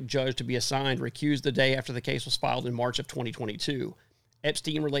magistrate judge to be assigned recused the day after the case was filed in March of 2022.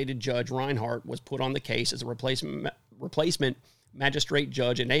 Epstein-related Judge Reinhart was put on the case as a replacement magistrate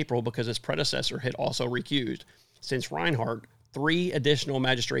judge in April because his predecessor had also recused. Since Reinhart, 3 additional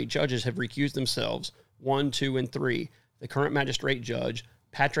magistrate judges have recused themselves, 1, 2, and 3. The current magistrate judge,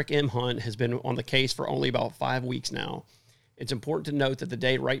 Patrick M. Hunt, has been on the case for only about 5 weeks now. It's important to note that the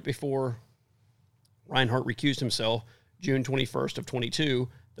day right before Reinhart recused himself, June 21st of 22,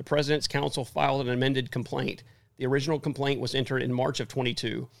 the president's counsel filed an amended complaint. The original complaint was entered in March of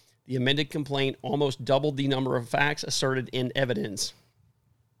 22. The amended complaint almost doubled the number of facts asserted in evidence.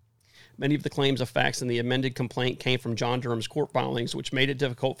 Many of the claims of facts in the amended complaint came from John Durham's court filings, which made it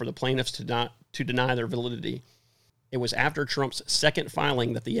difficult for the plaintiffs to deny their validity. It was after Trump's second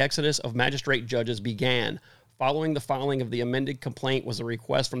filing that the exodus of magistrate judges began. Following the filing of the amended complaint was a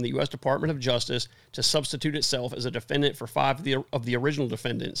request from the U.S. Department of Justice to substitute itself as a defendant for 5 of the original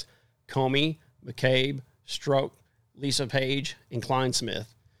defendants, Comey, McCabe, Strzok, Lisa Page, and Kleinsmith.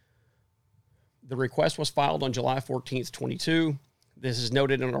 The request was filed on July 14th, 22. This is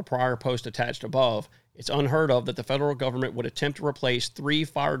noted in our prior post attached above. It's unheard of that the federal government would attempt to replace 3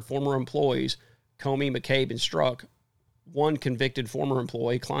 fired former employees, Comey, McCabe, and Strzok, 1 convicted former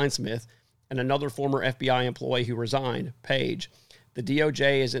employee, Kleinsmith, and another former FBI employee who resigned, Page. The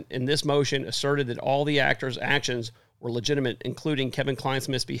DOJ is in this motion asserted that all the actors' actions were legitimate, including Kevin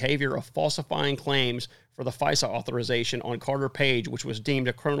Kleinsmith's behavior of falsifying claims for the FISA authorization on Carter Page, which was deemed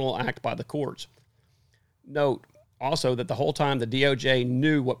a criminal act by the courts. Note also that the whole time the DOJ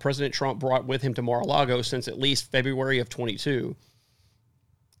knew what President Trump brought with him to Mar-a-Lago since at least February of 22.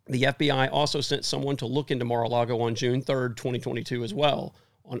 The FBI also sent someone to look into Mar-a-Lago on June 3rd, 2022 as well.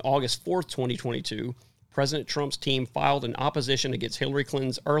 On August 4th, 2022, President Trump's team filed an opposition against Hillary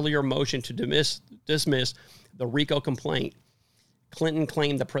Clinton's earlier motion to dismiss the RICO complaint. Clinton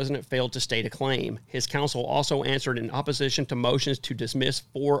claimed the president failed to state a claim. His counsel also answered in opposition to motions to dismiss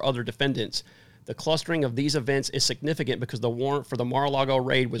 4 other defendants. The clustering of these events is significant because the warrant for the Mar-a-Lago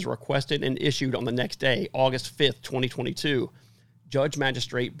raid was requested and issued on the next day, August 5th, 2022. Judge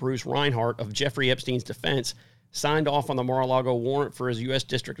Magistrate Bruce Reinhart of Jeffrey Epstein's defense signed off on the Mar-a-Lago warrant for his U.S.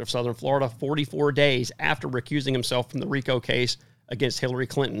 District of Southern Florida 44 days after recusing himself from the RICO case against Hillary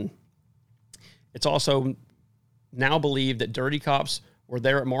Clinton. It's also now believed that dirty cops were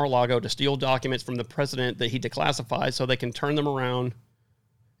there at Mar-a-Lago to steal documents from the president that he declassified so they can turn them around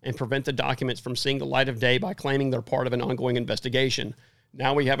and prevent the documents from seeing the light of day by claiming they're part of an ongoing investigation.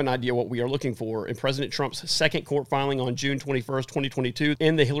 Now we have an idea what we are looking for. In President Trump's second court filing on June 21st, 2022,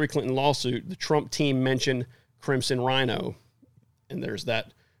 in the Hillary Clinton lawsuit, the Trump team mentioned Crimson Rhino. And there's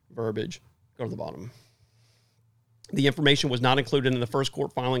that verbiage. Go to the bottom. The information was not included in the first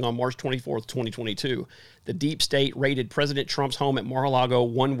court filing on March 24th, 2022. The deep state raided President Trump's home at Mar-a-Lago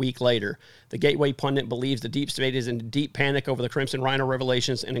 1 week later. The Gateway pundit believes the deep state is in deep panic over the Crimson Rhino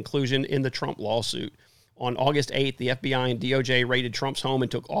revelations and inclusion in the Trump lawsuit. On August 8th, the FBI and DOJ raided Trump's home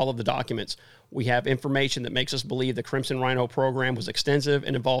and took all of the documents. We have information that makes us believe the Crimson Rhino program was extensive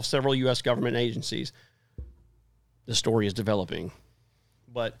and involved several U.S. government agencies. The story is developing.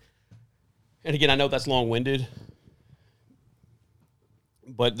 And again, I know that's long-winded,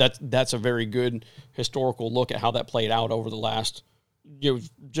 but that's a very good historical look at how that played out over the last,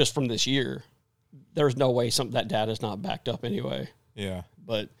 just from this year. There's no way that data is not backed up anyway. Yeah.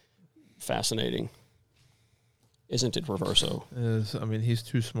 But fascinating. Isn't it, Reverso? I mean, he's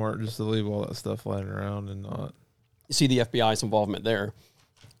too smart just to leave all that stuff lying around and not. You see the FBI's involvement there.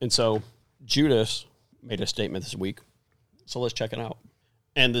 And so Judas made a statement this week. So let's check it out.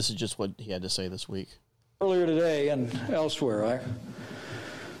 And this is just what he had to say this week. Earlier today and elsewhere,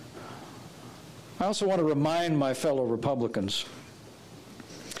 I also want to remind my fellow Republicans.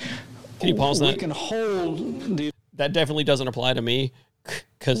 Can you pause that? We can hold the... That definitely doesn't apply to me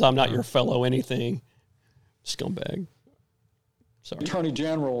because I'm not your fellow anything. Scumbag. Sorry. Attorney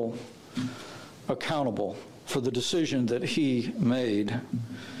General accountable for the decision that he made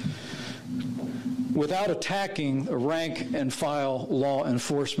without attacking rank and file law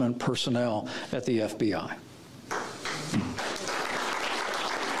enforcement personnel at the FBI.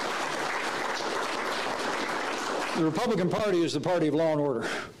 The Republican Party is the party of law and order.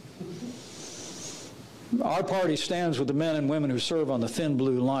 Our party stands with the men and women who serve on the thin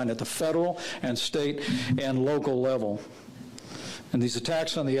blue line at the federal and state and local level. And these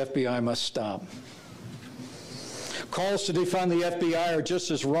attacks on the FBI must stop. Calls to defund the FBI are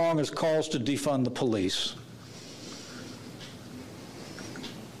just as wrong as calls to defund the police.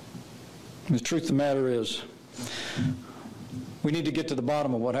 The truth of the matter is, we need to get to the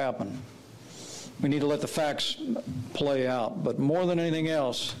bottom of what happened. We need to let the facts play out. But more than anything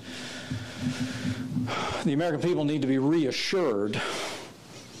else, the American people need to be reassured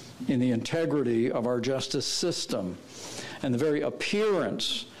in the integrity of our justice system, and the very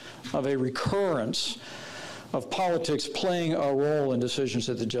appearance of a recurrence of politics playing a role in decisions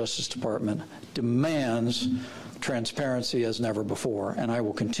at the Justice Department demands transparency as never before. And I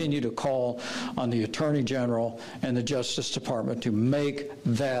will continue to call on the Attorney General and the Justice Department to make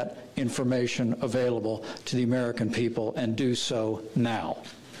that information available to the American people, and do so now.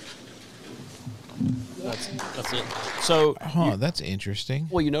 That's it. So that's interesting.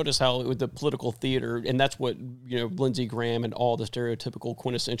 Well, you notice how with the political theater, and that's what Lindsey Graham and all the stereotypical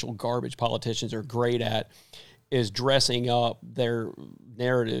quintessential garbage politicians are great at, is dressing up their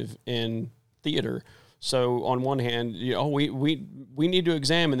narrative in theater. So on one hand, we need to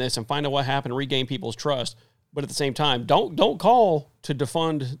examine this and find out what happened, regain people's trust. But at the same time, don't call to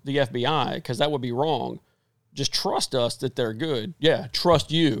defund the FBI, because that would be wrong. Just trust us that they're good. Yeah,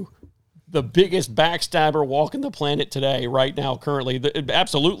 trust you. The biggest backstabber walking the planet today, right now, currently,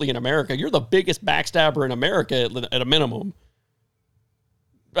 absolutely in America. You're the biggest backstabber in America at a minimum.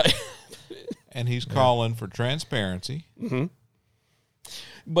 And he's calling for transparency. Mm-hmm.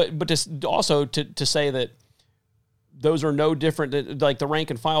 But also to say that those are no different, like the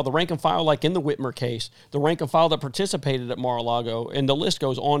rank and file, like in the Whitmer case, the rank and file that participated at Mar-a-Lago, and the list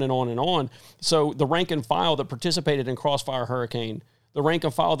goes on and on and on. So the rank and file that participated in Crossfire Hurricane, the rank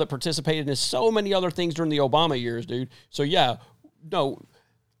and file that participated in so many other things during the Obama years, dude. So yeah, no,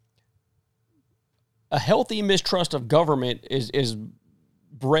 a healthy mistrust of government is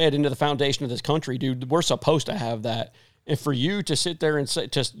bred into the foundation of this country, dude. We're supposed to have that. And for you to sit there and say,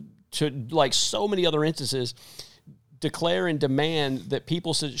 to like so many other instances, declare and demand that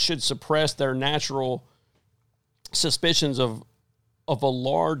people should suppress their natural suspicions of a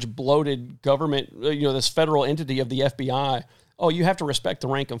large bloated government, this federal entity of the FBI. Oh, you have to respect the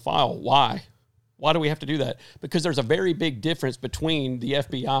rank and file. Why? Why do we have to do that? Because there's a very big difference between the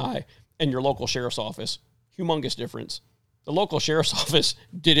FBI and your local sheriff's office. Humongous difference. The local sheriff's office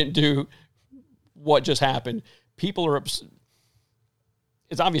didn't do what just happened. People are upset.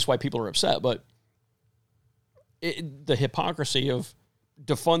 It's obvious why people are upset, but the hypocrisy of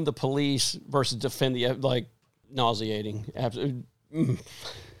defund the police versus defend the, like, nauseating. Absolutely.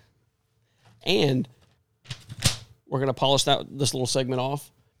 And we're going to polish this little segment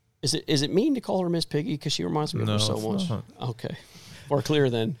off. Is it mean to call her Miss Piggy? Because she reminds me of her so much. Not. Okay. More clear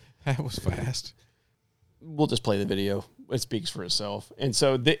than that was fast. We'll just play the video. It speaks for itself. And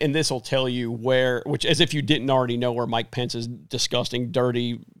so, and this will tell you where, which as if you didn't already know, where Mike Pence is disgusting,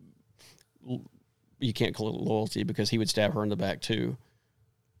 dirty. You can't call it loyalty because he would stab her in the back too.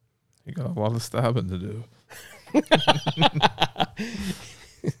 You got a lot of stabbing to do.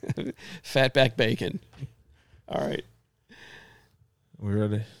 Fatback bacon. All right. We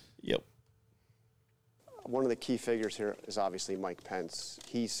ready? Yep. One of the key figures here is obviously Mike Pence.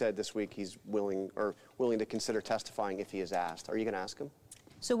 He said this week he's willing to consider testifying if he is asked. Are you going to ask him?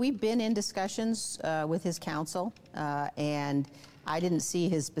 So we've been in discussions with his counsel, and I didn't see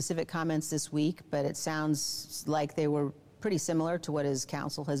his specific comments this week, but it sounds like they were pretty similar to what his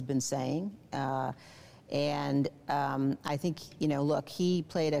counsel has been saying. And I think, look, he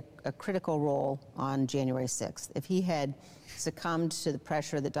played a critical role on January 6th. If he had succumbed to the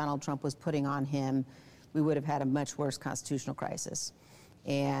pressure that Donald Trump was putting on him, we would have had a much worse constitutional crisis.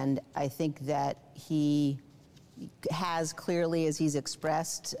 And I think that he has clearly, as he's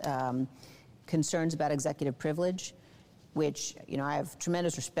expressed, concerns about executive privilege, which, I have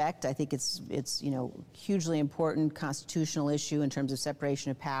tremendous respect. I think it's hugely important constitutional issue in terms of separation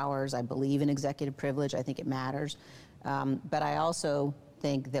of powers. I believe in executive privilege. I think it matters. But I also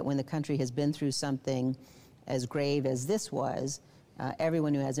think that when the country has been through something as grave as this was,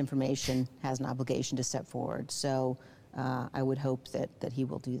 everyone who has information has an obligation to step forward. So I would hope that he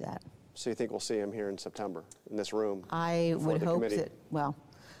will do that. So you think we'll see him here in September in this room? I would hope that,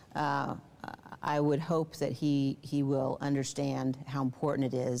 I would hope that he will understand how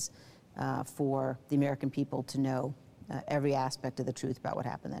important it is for the American people to know every aspect of the truth about what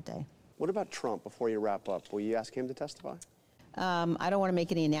happened that day. What about Trump before you wrap up? Will you ask him to testify? I don't want to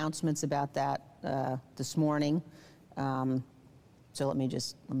make any announcements about that this morning. So let me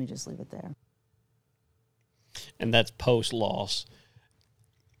just leave it there. And that's post-loss.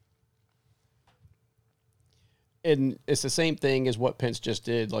 And it's the same thing as what Pence just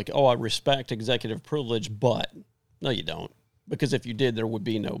did. Like, I respect executive privilege, but no, you don't. Because if you did, there would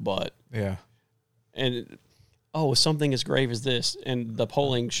be no but. Yeah. And, something as grave as this. And the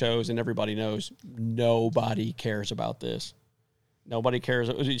polling shows, and everybody knows, nobody cares about this. Nobody cares.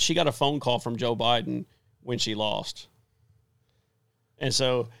 She got a phone call from Joe Biden when she lost. And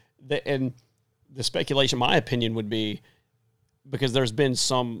so, the speculation, my opinion would be, because there's been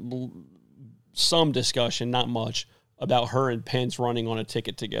some discussion, not much, about her and Pence running on a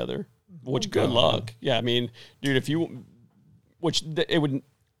ticket together, which good luck. Yeah, I mean, dude, it would,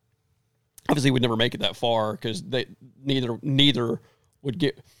 obviously would never make it that far because neither would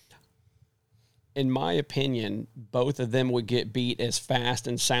get, in my opinion, both of them would get beat as fast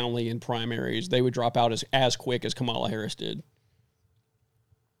and soundly in primaries. They would drop out as quick as Kamala Harris did.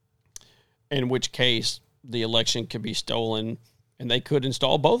 In which case, the election could be stolen, and they could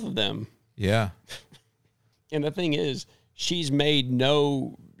install both of them. Yeah. And the thing is, she's made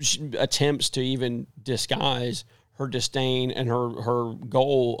no attempts to even disguise her disdain and her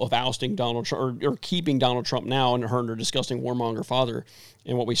goal of ousting Donald Trump or keeping Donald Trump now, and her disgusting warmonger father,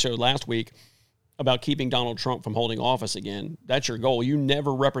 and what we showed last week about keeping Donald Trump from holding office again. That's your goal. You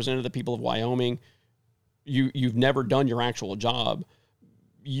never represented the people of Wyoming. You've never done your actual job.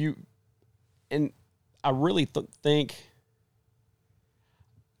 And I really think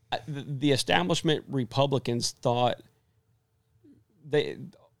the establishment Republicans thought the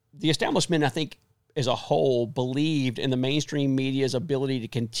establishment, I think, as a whole, believed in the mainstream media's ability to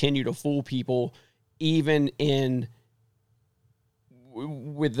continue to fool people, even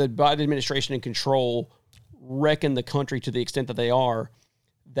with the Biden administration in control, wrecking the country to the extent that they are.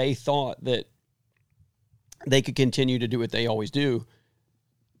 They thought that they could continue to do what they always do.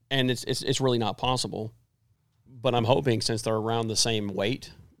 And it's really not possible. But I'm hoping, since they're around the same weight,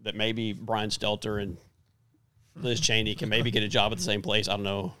 that maybe Brian Stelter and Liz Cheney can maybe get a job at the same place. I don't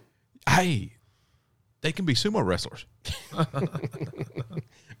know. Hey, they can be sumo wrestlers.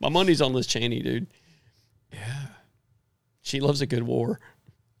 My money's on Liz Cheney, dude. Yeah. She loves a good war.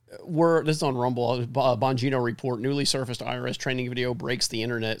 This is on Rumble. Bongino report, newly surfaced IRS training video breaks the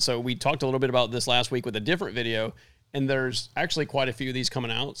internet. So we talked a little bit about this last week with a different video. And there's actually quite a few of these coming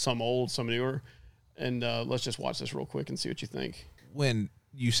out, some old, some newer. And let's just watch this real quick and see what you think. When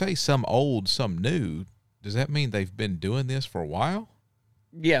you say some old, some new, does that mean they've been doing this for a while?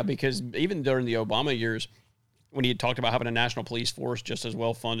 Yeah, because even during the Obama years, when he talked about having a national police force just as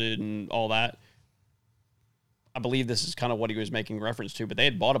well funded and all that, I believe this is kind of what he was making reference to. But they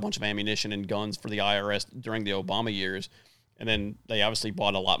had bought a bunch of ammunition and guns for the IRS during the Obama years. And then they obviously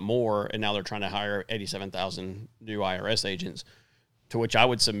bought a lot more, and now they're trying to hire 87,000 new IRS agents, to which I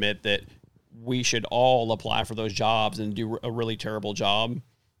would submit that we should all apply for those jobs and do a really terrible job.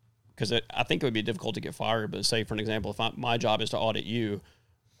 Because I think it would be difficult to get fired. But say, for an example, if my job is to audit you,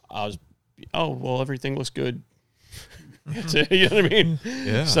 everything looks good. You know what I mean?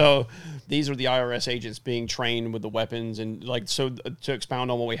 Yeah. So these are the IRS agents being trained with the weapons. And like, so to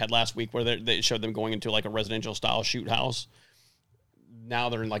expound on what we had last week, where they showed them going into like a residential style shoot house. Now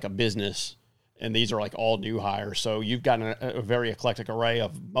they're in like a business. And these are like all new hires. So you've got a very eclectic array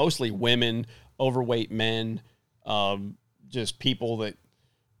of mostly women, overweight men, just people that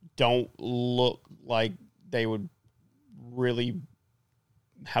don't look like they would really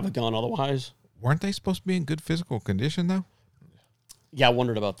have a gun otherwise. Weren't they supposed to be in good physical condition, though? Yeah, I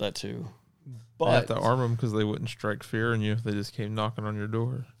wondered about that, too. But they have to arm them because they wouldn't strike fear in you if they just came knocking on your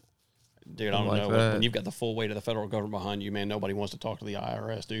door. Dude, I don't know. When you've got the full weight of the federal government behind you, man, nobody wants to talk to the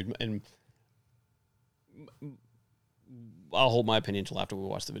IRS, dude. And I'll hold my opinion until after we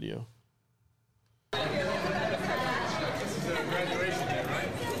watch the video.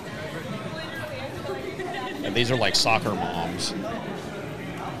 And these are like soccer moms.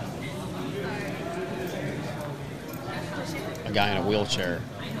 A guy in a wheelchair.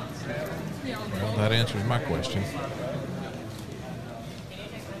 Well, that answers my question.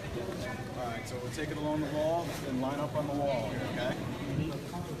 All right, so we'll take it along the wall and line up on the wall, okay?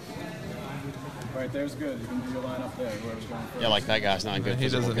 Right there's good. You can do your line up there. Whoever's going first. Yeah, like that guy's not in good. He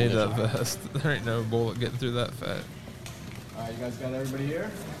doesn't need that vest. There ain't no bullet getting through that fat. All right, you guys got everybody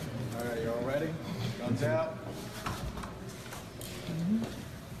here? All right, you all ready? Guns out.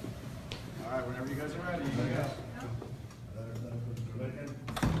 All right, whenever you guys are ready, you can go.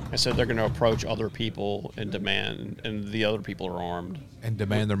 I said they're going to approach other people and demand, and the other people are armed. And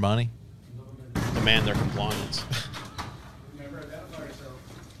demand their money? Demand their compliance.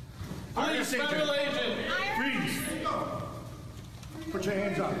 Police, federal agent. Freeze. Put your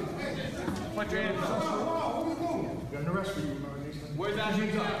hands up. Put your hands up. We're going to arrest you. Where's that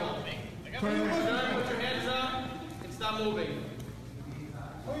hands up? Put your hands up and stop moving.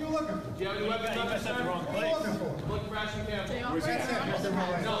 What are you looking for? Do you have any weapons on you, sir? What are you looking for? Look for Ashton Campbell. Where's Ashton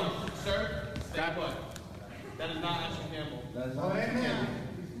Campbell? No, sir. Stay put. That is not Ashton Campbell. That is not Ashton Campbell.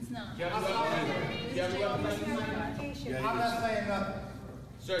 Do you have any weapons on you? I'm not saying nothing.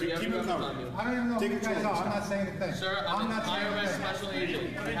 Sir, do you have any weapons on you? I don't even know who you guys are. I'm not saying a thing. Sir, I'm an IRS special agent.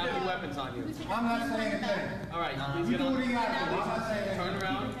 Do you have any weapons on you? I'm not saying a thing. All right, please You get do on. what you gotta do. I'm not saying anything. Turn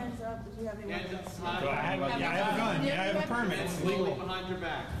around. Hands up. Did you have any Hands weapons? up. I have a gun. Yeah, I have a permit. It's Slowly legal. behind your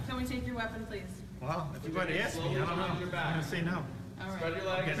back. Can we take your weapon, please? Well, if you're going to ask me, I don't know. I'm going to say no. Spread your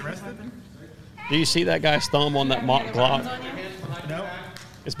legs. Getting arrested? Do you see that guy's thumb on that mock Glock? No.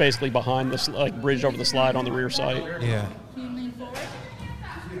 It's basically behind this, like bridged over the slide on the rear sight. Yeah. Can you lean forward?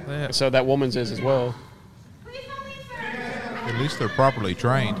 So that woman's is as well. At least they're properly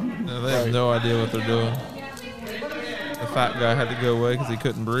trained. No, they have no idea what they're doing. The fat guy had to go away because he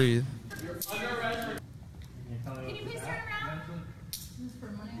couldn't breathe.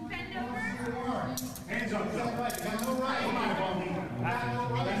 Hands up.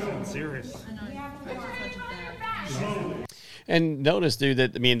 Serious. And notice, dude,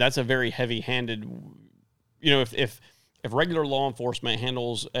 that, I mean, that's a very heavy-handed, you know, if regular law enforcement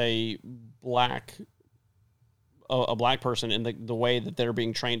handles a black person in the way that they're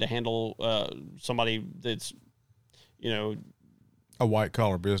being trained to handle somebody that's, you know, a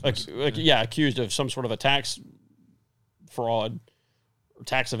white-collar business. Accused of some sort of a tax fraud or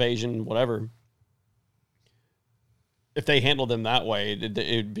tax evasion, whatever. If they handled them that way,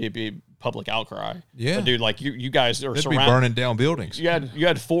 it'd be public outcry. Yeah. But dude, like you guys are They'd surrounded. be burning down buildings. You had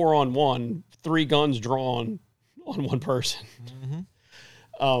 4-on-1, 3 guns drawn on one person.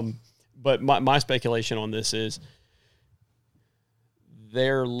 Mm-hmm. But my speculation on this is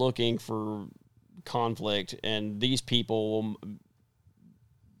they're looking for conflict, and these people,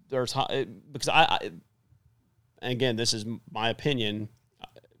 because I again, this is my opinion,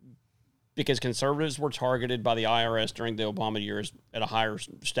 because conservatives were targeted by the IRS during the Obama years at a higher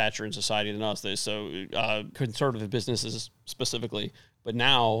stature in society than us. So conservative businesses specifically. But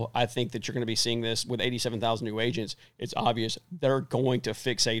now I think that you're going to be seeing this with 87,000 new agents. It's obvious they're going to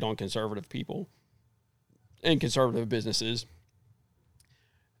fixate on conservative people and conservative businesses.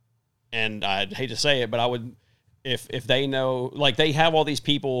 And I'd hate to say it, but I would, if they know, like they have all these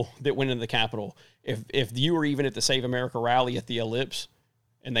people that went into the Capitol. If you were even at the Save America rally at the Ellipse,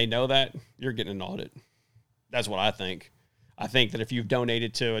 and they know that, you're getting an audit. That's what I think. I think that if you've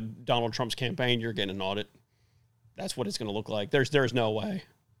donated to Donald Trump's campaign, you're getting an audit. That's what it's going to look like. There's no way.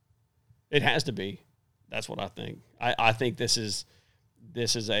 It has to be. That's what I think. I think this is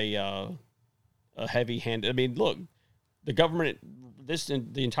a heavy-handed. I mean, look, the government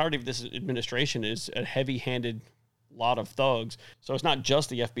the entirety of this administration is a heavy-handed lot of thugs. So it's not just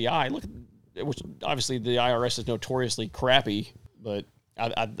the FBI. Look, which obviously the IRS is notoriously crappy, but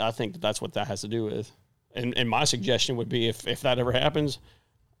I think that's what that has to do with. And my suggestion would be if that ever happens,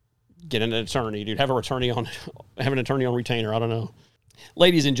 get an attorney, dude. Have an attorney on retainer. I don't know.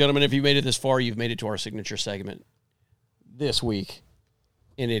 Ladies and gentlemen, if you made it this far, you've made it to our signature segment. This week,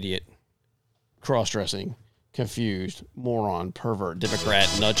 an idiot, cross-dressing, confused, moron, pervert, Democrat,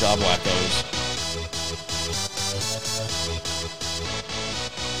 nutjob wackos.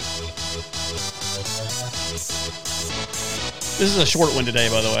 This is a short one today,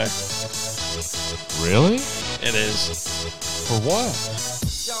 by the way. Really? It is. For what?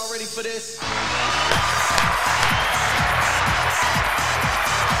 Y'all ready for this?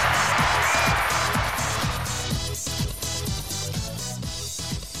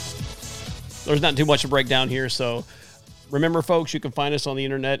 There's not too much to break down here, so remember, folks, you can find us on the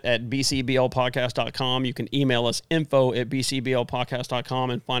internet at bcblpodcast.com. You can email us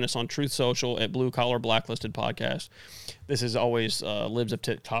info@bcblpodcast.com and find us on Truth Social at Blue Collar Blacklisted Podcast. This is always Libs of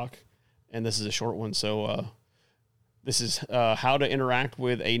TikTok, and this is a short one, so this is how to interact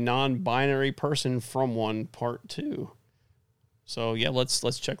with a non-binary person from one, part 2. So yeah, let's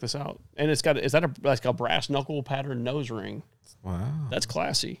check this out. And it's got like a brass knuckle pattern nose ring. Wow, that's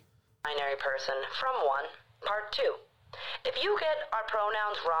classy. Binary person from one, part 2. If you get our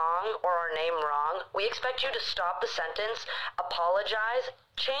pronouns wrong or our name wrong, we expect you to stop the sentence, apologize,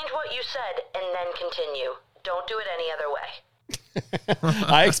 change what you said, and then continue. Don't do it any other way.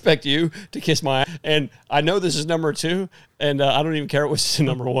 I expect you to kiss my ass. And I know this is number 2, and I don't even care which is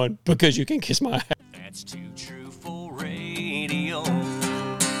number 1, because you can kiss my ass. That's too true for radio.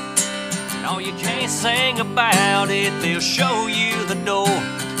 No, you can't sing about it, they'll show you the door.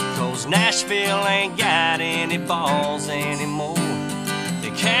 'Cause Nashville ain't got any balls anymore. They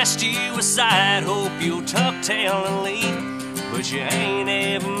cast you aside, hope you'll tuck tail and leave. But you ain't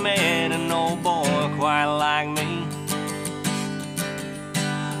ever met an old boy quite like me.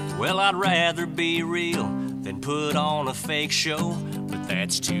 Well, I'd rather be real than put on a fake show. But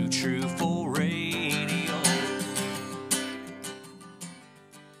that's too true for